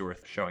pitchers who are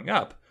showing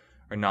up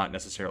are not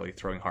necessarily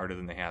throwing harder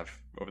than they have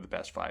over the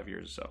past 5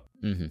 years or so.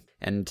 Mm-hmm.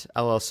 And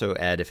I'll also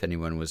add, if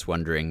anyone was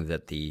wondering,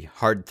 that the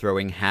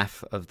hard-throwing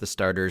half of the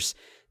starters,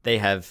 they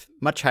have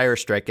much higher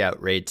strikeout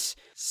rates,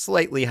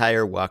 slightly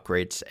higher walk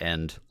rates,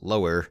 and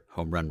lower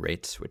home run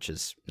rates, which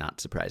is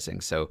not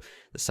surprising. So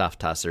the soft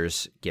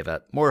tossers give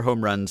up more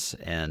home runs,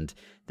 and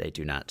they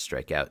do not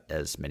strike out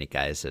as many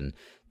guys, and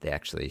they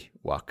actually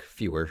walk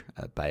fewer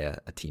by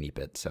a teeny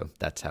bit. So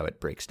that's how it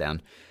breaks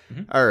down.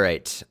 Mm-hmm. All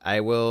right. I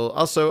will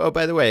also,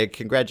 by the way,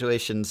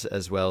 congratulations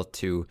as well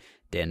to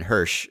Dan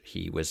Hirsch.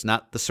 He was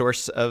not the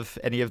source of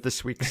any of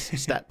this week's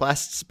Stat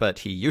Blasts, but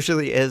he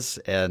usually is,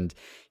 and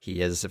he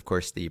is, of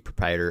course, the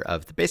proprietor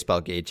of the Baseball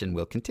Gauge and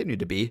will continue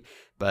to be,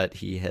 but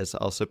he has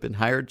also been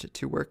hired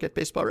to work at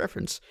Baseball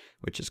Reference,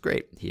 which is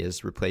great. He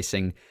is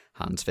replacing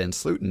Hans Van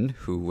Slooten,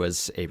 who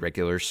was a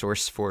regular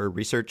source for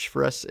research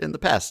for us in the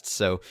past,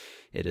 so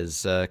it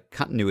is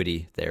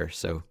continuity there,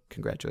 so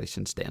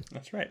congratulations, Dan.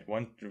 That's right.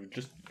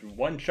 Just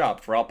one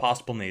shop for all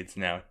possible needs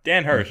now.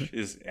 Dan Hirsch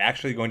is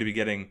actually going to be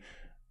getting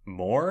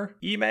more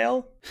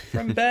email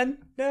from Ben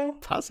now?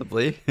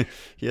 Possibly.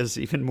 He has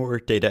even more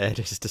data at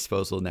his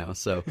disposal now,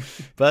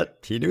 but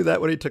he knew that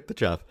when he took the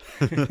job.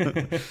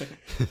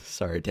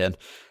 Sorry, Dan.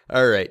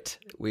 All right.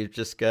 We've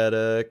just got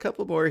a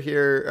couple more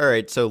here. All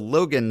right. So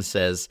Logan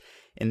says,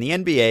 in the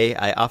NBA,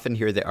 I often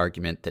hear the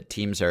argument that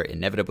teams are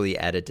inevitably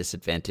at a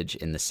disadvantage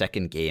in the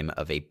second game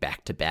of a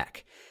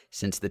back-to-back.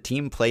 Since the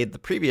team played the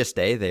previous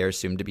day, they are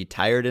assumed to be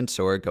tired and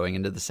sore going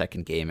into the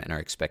second game and are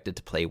expected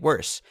to play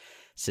worse.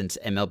 Since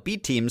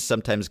MLB teams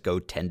sometimes go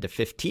 10 to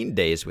 15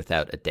 days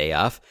without a day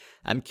off,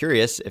 I'm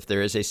curious if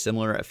there is a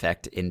similar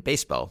effect in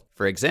baseball.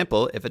 For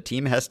example, if a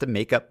team has to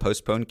make up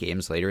postponed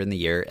games later in the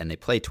year and they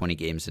play 20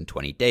 games in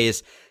 20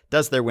 days,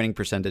 does their winning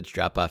percentage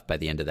drop off by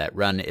the end of that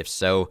run? If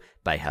so,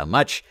 by how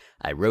much?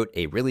 I wrote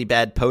a really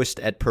bad post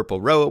at Purple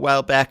Row a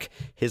while back,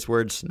 his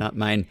words, not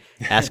mine,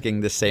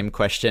 asking the same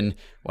question.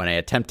 When I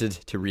attempted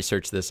to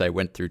research this, I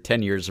went through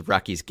 10 years of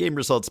Rockies game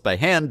results by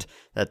hand.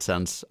 That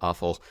sounds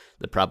awful.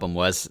 The problem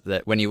was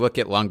that when you look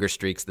at longer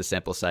streaks, the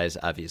sample size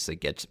obviously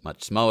gets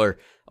much smaller.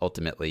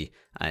 Ultimately,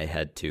 I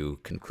had to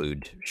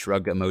conclude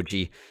shrug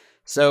emoji.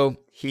 So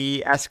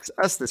he asks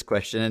us this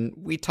question, and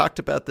we talked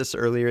about this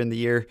earlier in the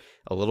year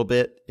a little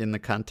bit in the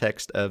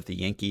context of the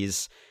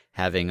Yankees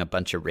having a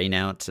bunch of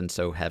rainouts and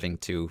so having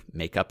to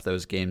make up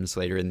those games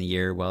later in the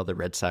year while the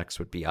Red Sox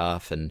would be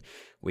off. And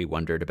we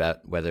wondered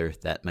about whether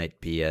that might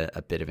be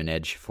a bit of an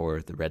edge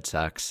for the Red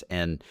Sox.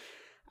 And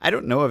I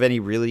don't know of any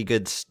really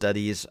good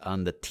studies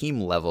on the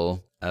team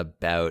level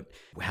about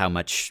how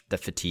much the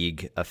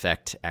fatigue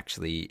effect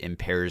actually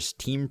impairs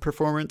team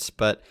performance,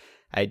 but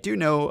I do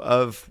know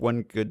of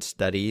one good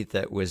study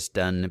that was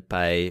done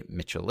by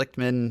Mitchell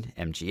Lichtman,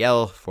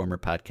 MGL, former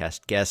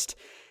podcast guest,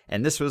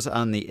 and this was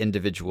on the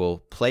individual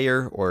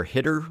player or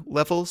hitter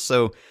level.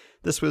 So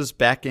this was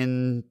back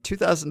in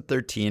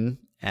 2013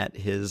 at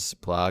his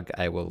blog.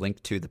 I will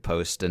link to the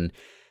post, and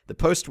the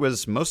post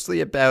was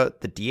mostly about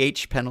the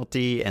DH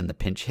penalty and the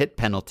pinch hit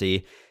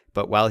penalty,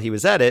 but while he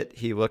was at it,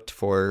 he looked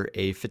for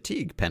a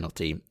fatigue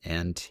penalty,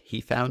 and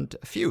he found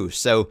a few.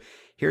 So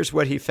here's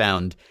what he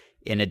found.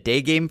 In a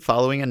day game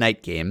following a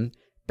night game,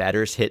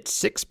 batters hit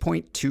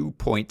 6.2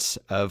 points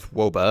of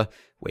WOBA,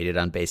 weighted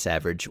on base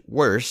average,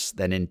 worse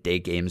than in day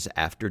games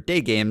after day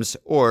games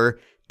or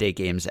day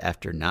games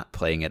after not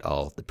playing at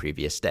all the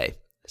previous day.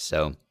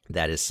 So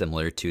that is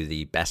similar to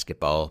the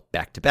basketball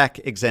back-to-back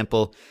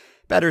example.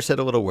 Batters hit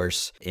a little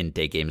worse in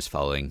day games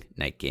following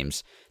night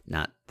games.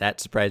 Not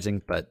that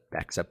surprising, but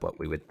backs up what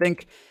we would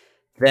think.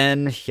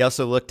 Then he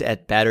also looked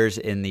at batters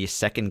in the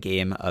second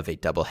game of a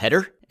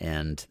doubleheader,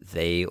 and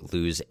they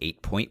lose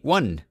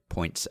 8.1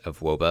 points of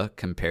WOBA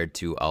compared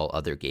to all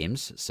other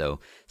games, so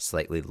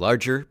slightly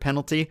larger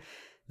penalty.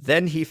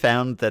 Then he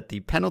found that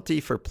the penalty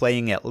for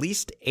playing at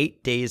least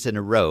 8 days in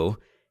a row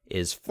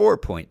is 4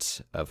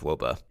 points of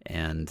WOBA.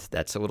 And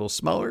that's a little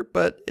smaller,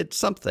 but it's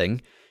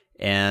something.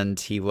 And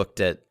he looked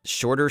at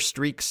shorter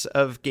streaks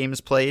of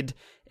games played,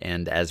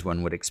 and as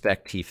one would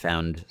expect, he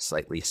found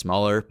slightly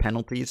smaller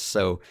penalties.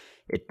 So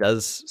it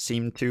does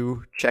seem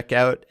to check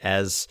out.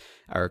 As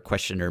our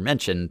questioner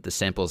mentioned, the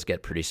samples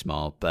get pretty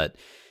small, but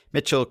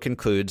Mitchell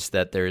concludes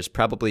that there is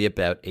probably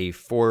about a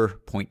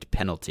 4-point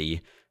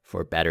penalty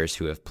for batters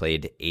who have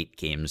played 8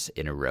 games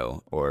in a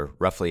row, or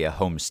roughly a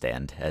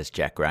homestand, as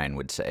Jack Ryan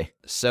would say.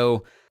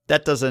 So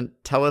that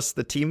doesn't tell us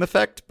the team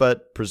effect,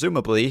 but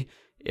presumably,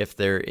 if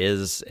there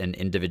is an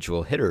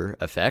individual hitter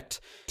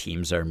effect,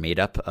 teams are made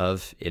up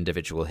of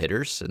individual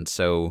hitters, and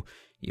so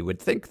you would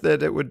think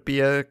that it would be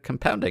a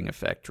compounding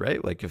effect,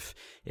 right? Like if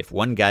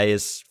one guy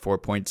is 4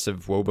 points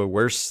of WOBA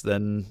worse,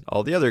 then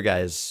all the other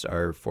guys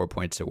are 4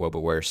 points of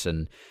WOBA worse,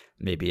 and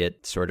maybe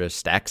it sort of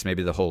stacks.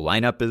 Maybe the whole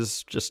lineup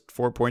is just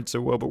 4 points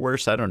of WOBA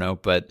worse. I don't know,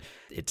 but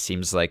it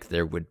seems like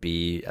there would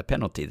be a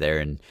penalty there,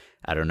 and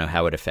I don't know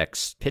how it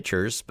affects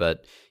pitchers,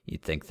 but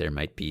you'd think there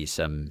might be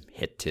some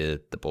hit to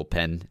the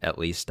bullpen at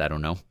least. I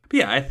don't know. But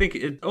yeah, I think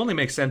it only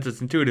makes sense.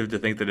 It's intuitive to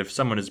think that if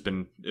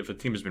a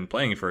team has been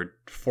playing for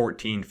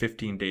 14,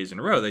 15 days in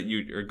a row, that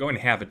you are going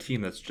to have a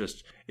team that's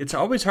just, it's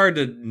always hard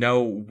to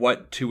know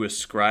what to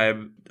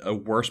ascribe a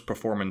worse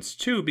performance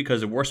to,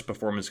 because a worse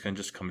performance can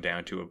just come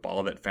down to a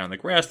ball that found the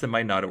grass that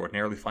might not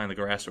ordinarily find the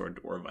grass,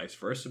 or vice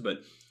versa.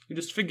 But you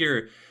just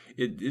figure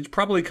it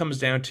probably comes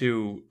down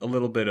to a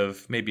little bit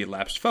of maybe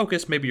lapsed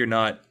focus. Maybe you're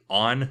not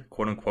on,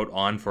 quote unquote,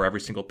 on for every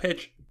single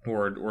pitch,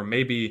 or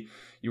maybe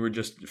you were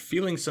just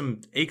feeling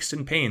some aches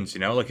and pains,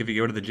 like if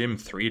you go to the gym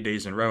 3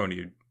 days in a row and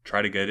you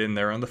try to get in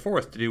there on the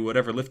 4th to do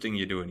whatever lifting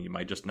you do, and you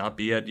might just not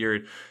be at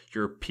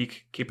your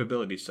peak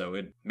capability. So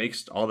it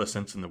makes all the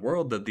sense in the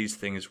world that these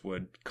things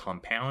would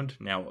compound.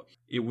 Now,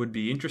 it would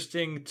be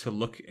interesting to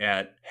look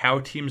at how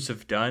teams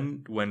have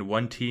done when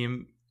one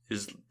team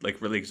is like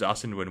really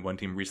exhausted, when one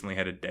team recently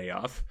had a day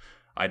off.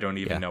 I don't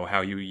even know how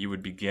you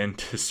would begin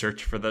to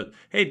search for the,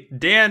 hey,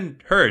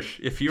 Dan Hirsch,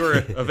 if you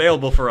were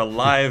available for a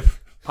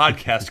live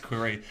podcast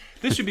query.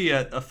 This should be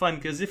a fun,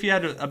 because if you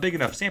had a big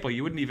enough sample,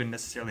 you wouldn't even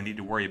necessarily need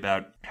to worry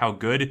about how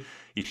good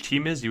each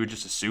team is. You would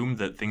just assume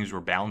that things were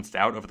balanced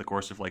out over the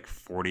course of like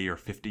 40 or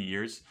 50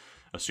 years,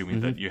 assuming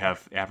that you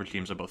have average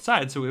teams on both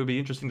sides. So it would be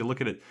interesting to look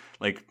at it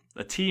like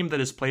a team that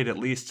has played at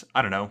least,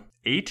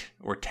 8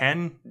 or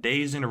 10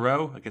 days in a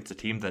row against a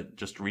team that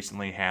just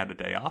recently had a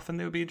day off, and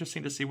it would be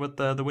interesting to see what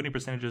the winning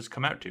percentages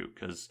come out to,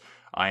 because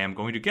I am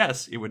going to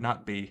guess it would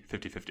not be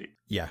 50-50.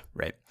 Yeah,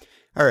 right.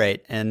 All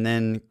right, and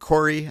then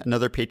Corey,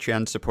 another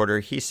Patreon supporter,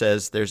 he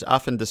says there's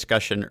often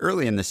discussion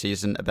early in the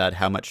season about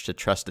how much to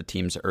trust a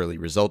team's early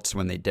results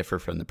when they differ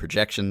from the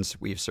projections.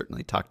 We've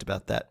certainly talked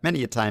about that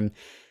many a time.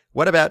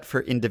 What about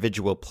for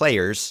individual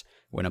players?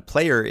 When a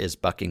player is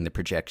bucking the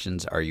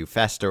projections, are you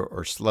faster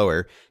or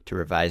slower to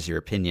revise your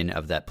opinion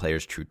of that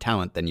player's true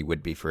talent than you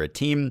would be for a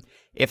team?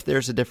 If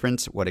there's a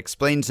difference, what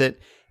explains it?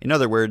 In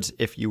other words,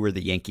 if you were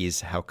the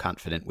Yankees, how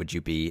confident would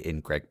you be in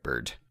Greg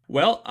Bird?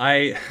 Well,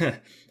 I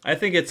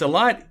think it's a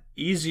lot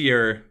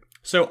easier.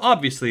 So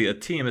obviously a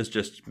team is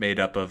just made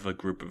up of a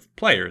group of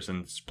players,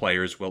 and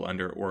players will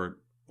under or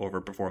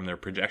overperform their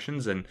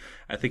projections, and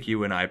I think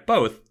you and I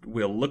both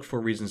will look for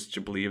reasons to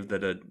believe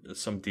that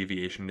some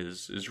deviation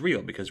is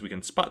real, because we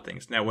can spot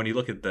things. Now, when you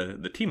look at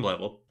the team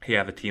level, you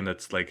have a team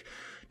that's like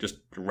just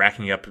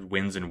racking up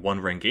wins in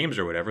one-run games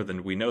or whatever,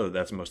 then we know that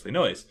that's mostly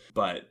noise.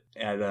 But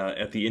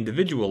at the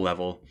individual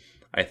level,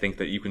 I think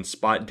that you can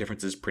spot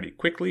differences pretty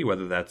quickly,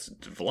 whether that's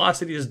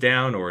velocity is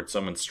down or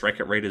someone's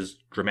strikeout rate is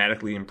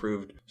dramatically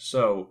improved.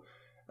 So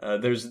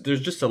there's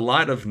just a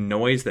lot of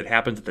noise that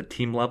happens at the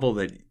team level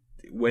that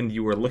when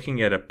you are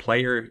looking at a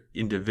player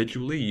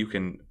individually, you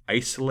can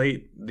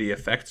isolate the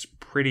effects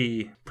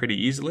pretty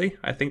easily,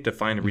 I think, to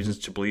find reasons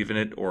to believe in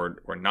it or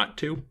not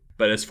to.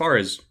 But as far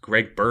as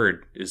Greg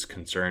Bird is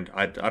concerned,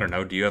 I don't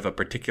know. Do you have a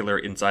particular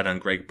insight on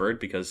Greg Bird?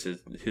 Because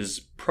his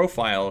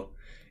profile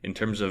in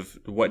terms of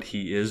what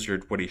he is or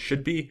what he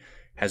should be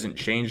hasn't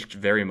changed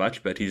very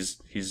much, but he's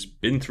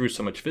been through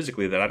so much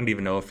physically that I don't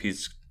even know if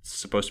he's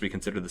supposed to be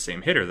considered the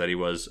same hitter that he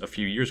was a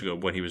few years ago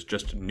when he was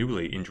just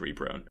newly injury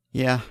prone.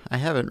 Yeah, I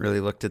haven't really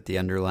looked at the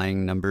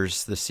underlying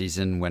numbers this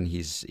season when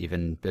he's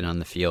even been on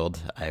the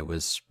field. I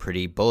was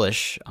pretty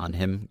bullish on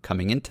him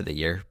coming into the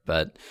year,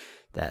 but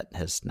that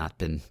has not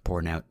been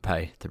borne out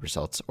by the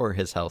results or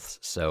his health.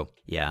 So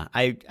yeah,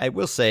 I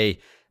will say,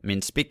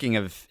 speaking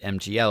of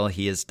MGL,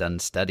 he has done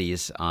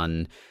studies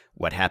on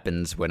what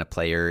happens when a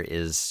player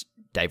is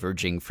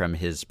diverging from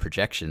his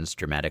projections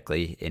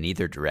dramatically in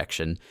either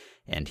direction.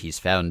 And he's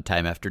found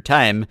time after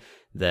time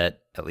that,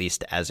 at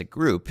least as a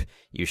group,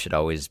 you should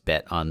always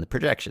bet on the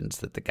projections,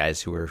 that the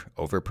guys who are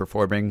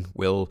overperforming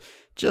will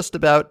just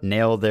about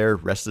nail their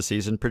rest of the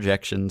season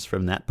projections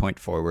from that point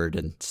forward,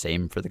 and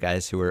same for the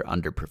guys who are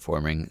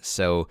underperforming.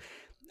 So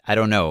I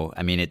don't know.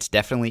 It's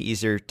definitely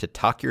easier to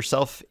talk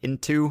yourself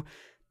into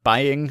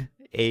buying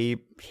a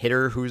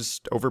hitter who's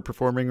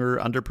overperforming or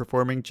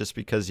underperforming, just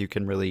because you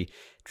can really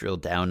drill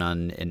down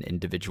on an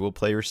individual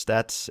player's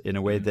stats in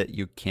a way that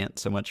you can't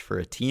so much for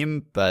a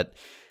team. But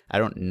I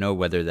don't know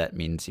whether that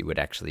means you would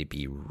actually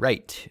be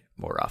right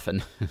more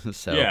often.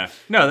 So yeah,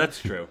 no,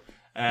 that's true.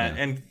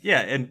 And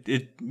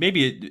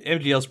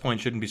MGL's point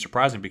shouldn't be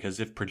surprising,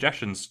 because if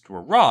projections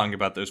were wrong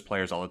about those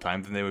players all the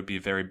time, then they would be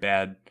very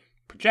bad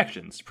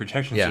projections.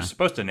 Projections are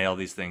supposed to nail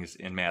these things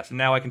in mass. And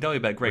now I can tell you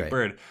about Greg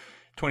Bird.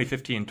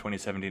 2015,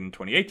 2017, and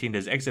 2018,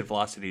 his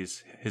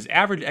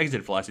average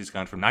exit velocity has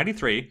gone from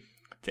 93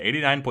 to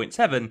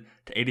 89.7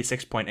 to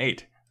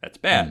 86.8. That's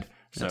bad.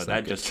 So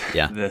that just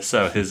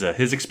so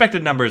his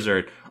expected numbers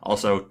are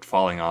also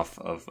falling off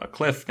of a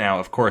cliff. Now,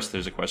 of course,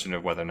 there's a question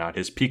of whether or not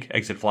his peak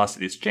exit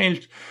velocity has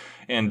changed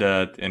and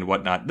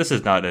whatnot. This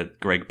is not a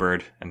Greg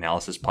Bird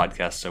analysis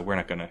podcast, so we're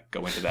not going to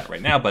go into that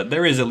right now. But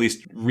there is at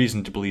least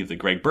reason to believe that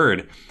Greg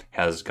Bird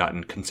has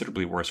gotten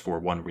considerably worse for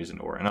one reason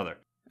or another.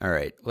 All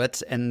right,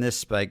 let's end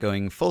this by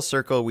going full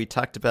circle. We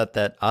talked about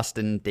that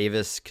Austin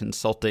Davis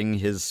consulting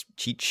his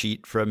cheat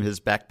sheet from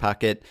his back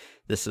pocket.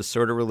 This is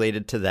sort of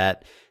related to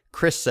that.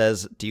 Chris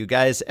says, do you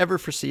guys ever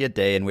foresee a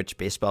day in which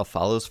baseball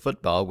follows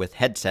football with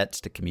headsets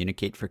to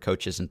communicate for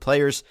coaches and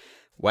players?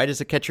 Why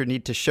does a catcher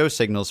need to show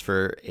signals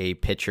for a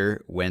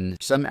pitcher when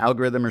some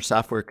algorithm or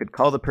software could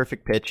call the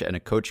perfect pitch and a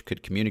coach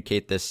could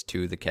communicate this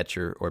to the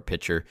catcher or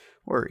pitcher,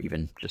 or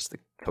even just the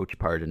coach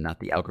part and not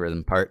the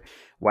algorithm part?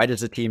 Why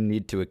does a team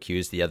need to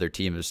accuse the other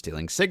team of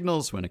stealing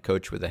signals when a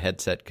coach with a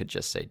headset could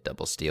just say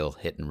double steal,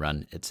 hit and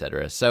run,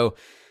 etc.? So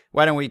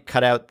why don't we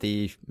cut out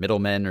the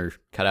middlemen or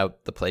cut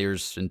out the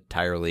players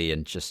entirely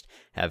and just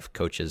have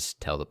coaches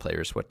tell the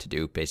players what to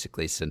do,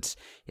 basically, since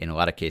in a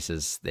lot of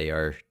cases they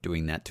are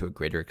doing that to a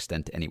greater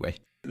extent anyway.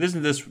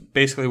 Isn't this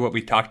basically what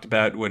we talked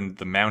about when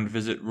the mound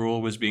visit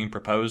rule was being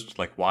proposed?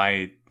 Like,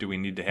 why do we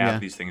need to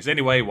have these things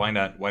anyway? Why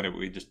not? Why don't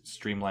we just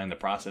streamline the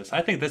process?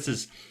 I think this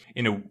is,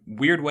 in a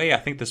weird way, I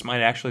think this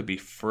might actually be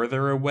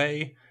further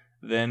away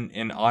than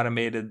an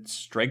automated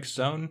strike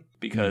zone,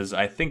 because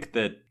I think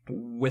that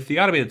with the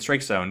automated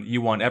strike zone,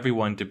 you want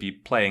everyone to be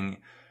playing,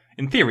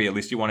 in theory at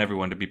least, you want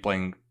everyone to be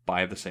playing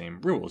by the same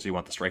rules. You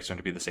want the strike zone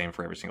to be the same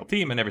for every single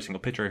team and every single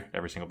pitcher,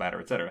 every single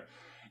batter, etc.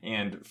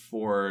 And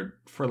for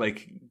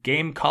like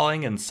game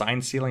calling and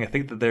sign stealing, I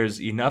think that there's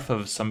enough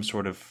of some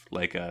sort of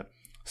like a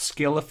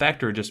skill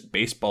effect or just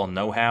baseball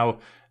know-how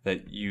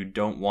that you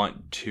don't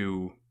want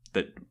to,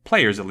 that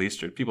players at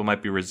least, or people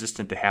might be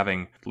resistant to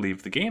having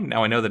leave the game.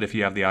 Now, I know that if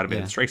you have the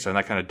automated strike zone,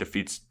 that kind of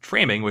defeats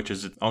framing, which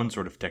is its own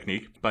sort of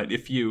technique. But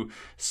if you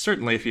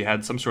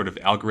had some sort of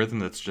algorithm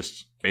that's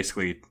just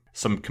basically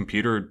some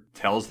computer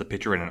tells the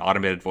pitcher in an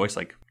automated voice,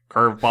 like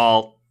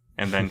curveball,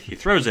 and then he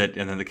throws it,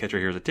 and then the catcher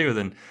hears it too,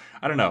 then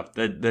I don't know.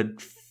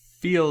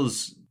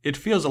 It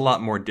feels a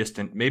lot more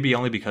distant, maybe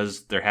only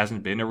because there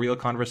hasn't been a real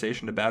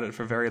conversation about it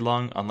for very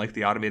long, unlike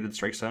the automated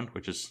strike zone,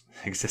 which has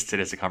existed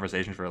as a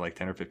conversation for like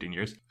 10 or 15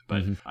 years.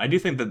 But I do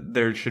think that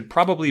there should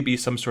probably be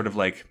some sort of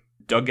like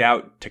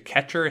dugout to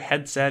catcher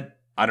headset.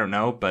 I don't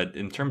know, but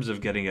in terms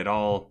of getting it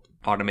all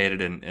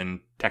automated and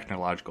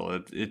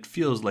technological, it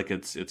feels like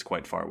it's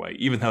quite far away,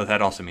 even though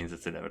that also means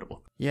it's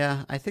inevitable.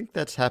 Yeah, I think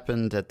that's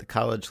happened at the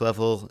college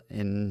level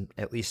in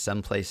at least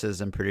some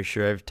places. I'm pretty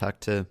sure I've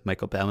talked to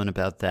Michael Bauman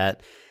about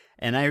that.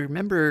 And I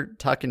remember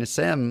talking to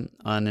Sam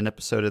on an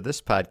episode of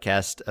this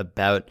podcast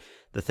about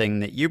the thing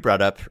that you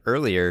brought up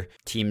earlier,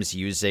 teams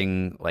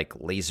using like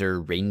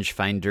laser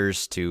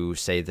rangefinders to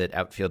say that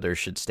outfielders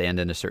should stand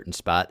in a certain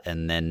spot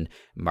and then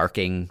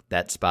marking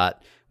that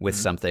spot with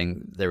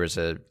something. There was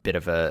a bit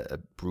of a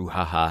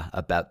brouhaha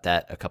about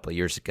that a couple of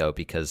years ago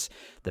because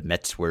the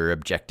Mets were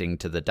objecting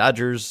to the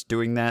Dodgers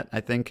doing that, I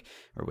think.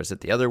 Or was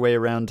it the other way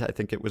around? I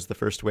think it was the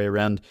first way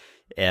around.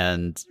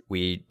 And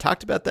we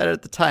talked about that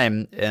at the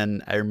time.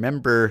 And I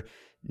remember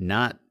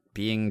not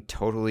being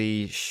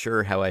totally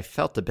sure how I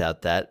felt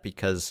about that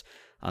because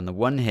on the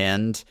one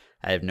hand,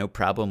 I have no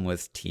problem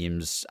with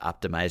teams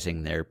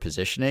optimizing their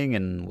positioning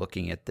and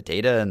looking at the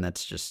data, and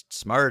that's just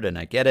smart, and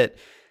I get it.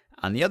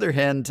 On the other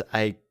hand,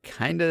 I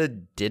kind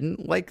of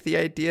didn't like the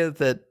idea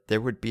that there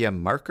would be a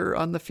marker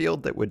on the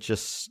field that would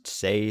just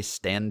say,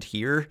 stand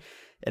here.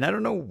 And I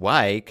don't know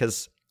why,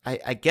 because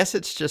I guess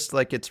it's just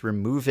like it's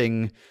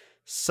removing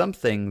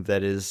something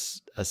that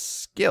is a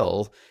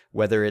skill,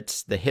 whether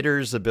it's the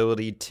hitter's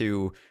ability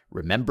to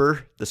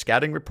remember the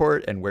scouting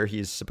report and where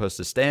he's supposed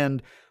to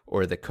stand,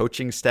 or the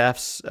coaching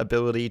staff's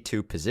ability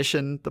to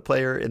position the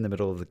player in the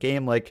middle of the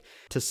game. Like,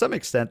 to some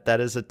extent,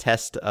 that is a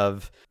test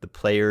of the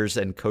players'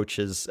 and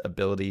coaches'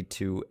 ability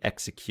to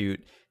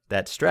execute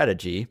that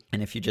strategy.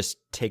 And if you just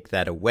take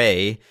that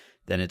away,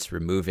 then it's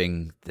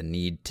removing the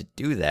need to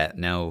do that.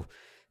 Now,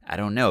 I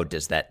don't know,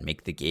 does that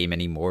make the game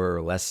any more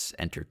or less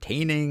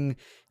entertaining?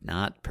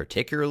 Not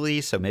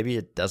particularly, so maybe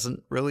it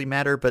doesn't really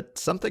matter, but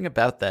something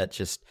about that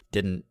just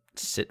didn't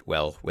sit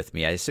well with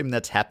me. I assume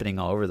that's happening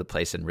all over the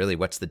place, and really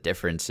what's the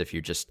difference if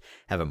you just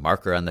have a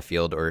marker on the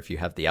field or if you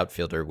have the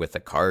outfielder with a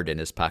card in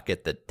his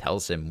pocket that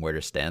tells him where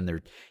to stand?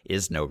 There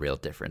is no real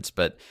difference,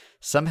 but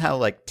somehow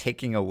like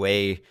taking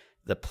away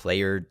the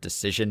player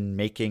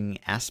decision-making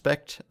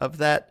aspect of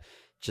that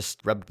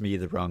just rubbed me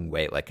the wrong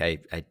way. Like I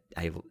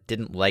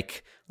didn't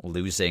like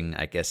losing,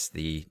 I guess,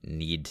 the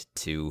need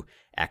to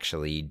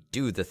actually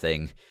do the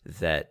thing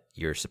that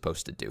you're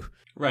supposed to do.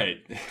 Right.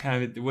 I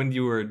mean, when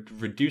you were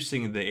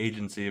reducing the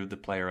agency of the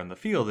player on the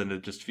field, and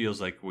it just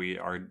feels like we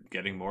are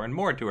getting more and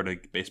more toward a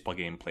baseball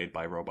game played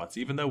by robots,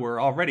 even though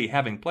we're already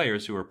having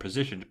players who are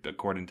positioned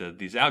according to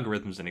these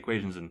algorithms and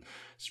equations and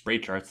spray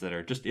charts that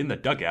are just in the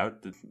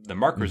dugout. The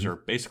markers are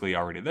basically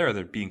already there.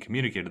 They're being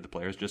communicated to the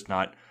players, just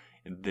not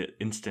the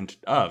instant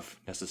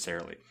of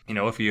necessarily. You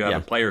know, if you have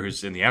a player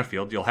who's in the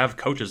outfield, you'll have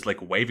coaches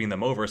like waving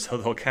them over, so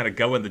they'll kind of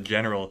go in the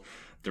general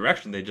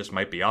direction. They just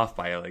might be off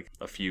by like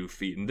a few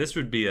feet, and this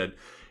would be an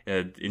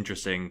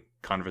interesting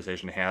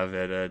conversation to have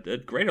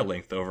at greater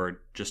length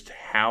over just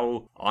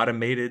how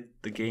automated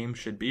the game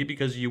should be,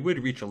 because you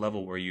would reach a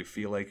level where you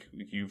feel like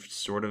you've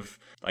sort of,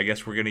 I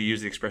guess we're going to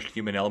use the expression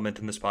human element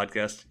in this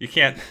podcast. You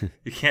can't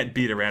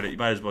beat around it. You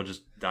might as well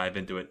just dive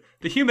into it.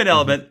 The human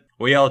element,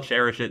 we all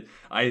cherish it.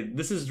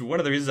 This is one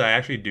of the reasons I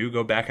actually do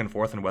go back and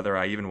forth on whether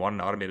I even want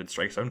an automated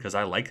strike zone, because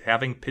I like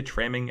having pitch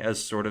framing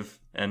as sort of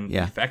an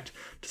effect,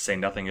 to say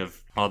nothing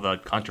of all the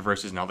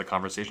controversies and all the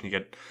conversation you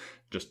get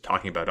just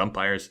talking about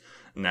umpires.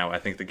 Now, I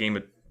think the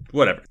game,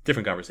 whatever,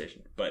 different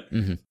conversation. But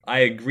I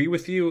agree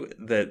with you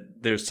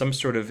that there's some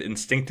sort of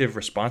instinctive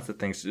response that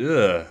thinks,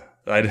 ugh,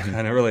 I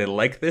don't really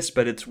like this,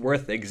 but it's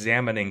worth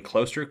examining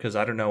closer, because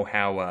I don't know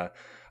how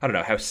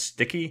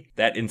sticky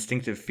that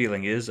instinctive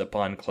feeling is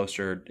upon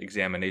closer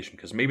examination,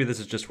 because maybe this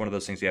is just one of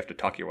those things you have to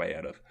talk your way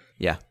out of.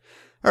 Yeah.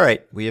 All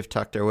right, we have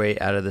talked our way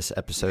out of this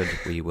episode.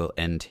 We will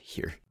end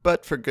here.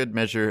 But for good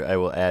measure, I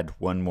will add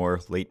one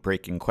more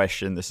late-breaking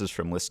question. This is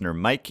from listener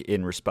Mike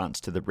in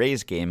response to the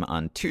Rays game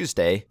on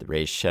Tuesday. The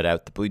Rays shut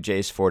out the Blue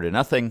Jays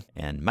 4-0,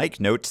 and Mike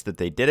notes that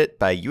they did it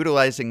by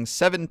utilizing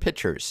 7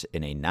 pitchers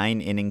in a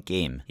 9-inning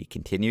game. He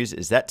continues,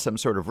 is that some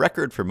sort of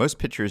record for most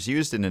pitchers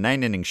used in a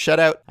 9-inning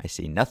shutout? I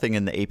see nothing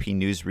in the AP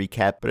News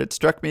recap, but it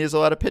struck me as a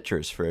lot of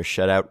pitchers for a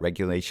shutout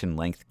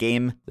regulation-length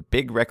game. The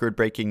big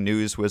record-breaking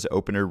news was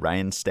opener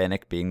Ryan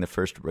Stanek being the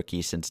first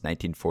rookie since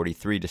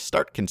 1943 to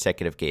start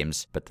consecutive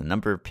games, but the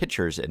number of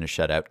pitchers in a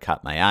shutout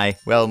caught my eye.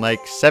 Well,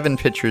 Mike, 7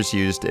 pitchers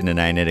used in a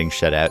 9-inning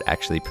shutout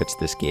actually puts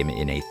this game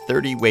in a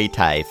 30-way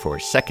tie for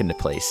second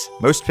place.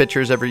 Most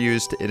pitchers ever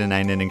used in a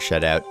 9-inning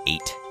shutout, 8.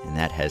 And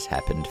that has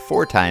happened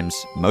 4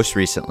 times, most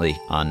recently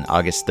on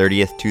August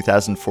 30th,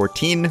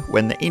 2014,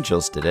 when the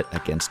Angels did it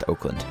against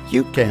Oakland.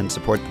 You can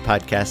support the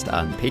podcast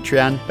on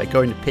Patreon by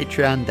going to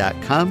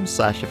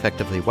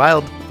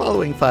patreon.com/effectivelywild. The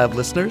following 5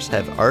 listeners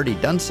have already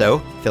done so: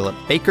 Philip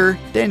Baker,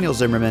 Daniel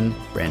Zimmerman,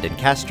 Brandon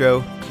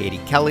Castro, Katie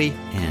Kelly,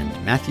 and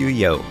Matthew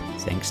Yo.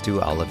 Thanks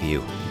to all of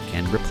you.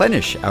 And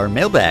replenish our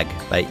mailbag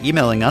by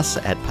emailing us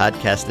at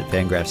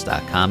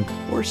podcast@fangraphs.com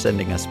or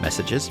sending us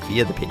messages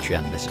via the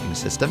Patreon messaging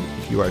system.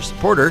 If you are a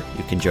supporter,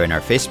 you can join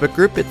our Facebook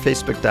group at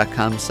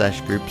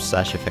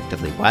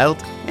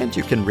facebook.com/groups/effectivelywild, and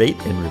you can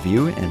rate and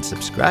review and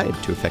subscribe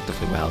to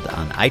Effectively Wild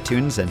on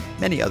iTunes and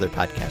many other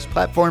podcast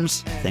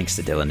platforms. Thanks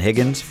to Dylan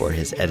Higgins for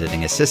his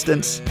editing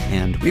assistance,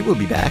 and we will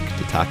be back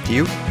to talk to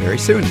you very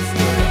soon.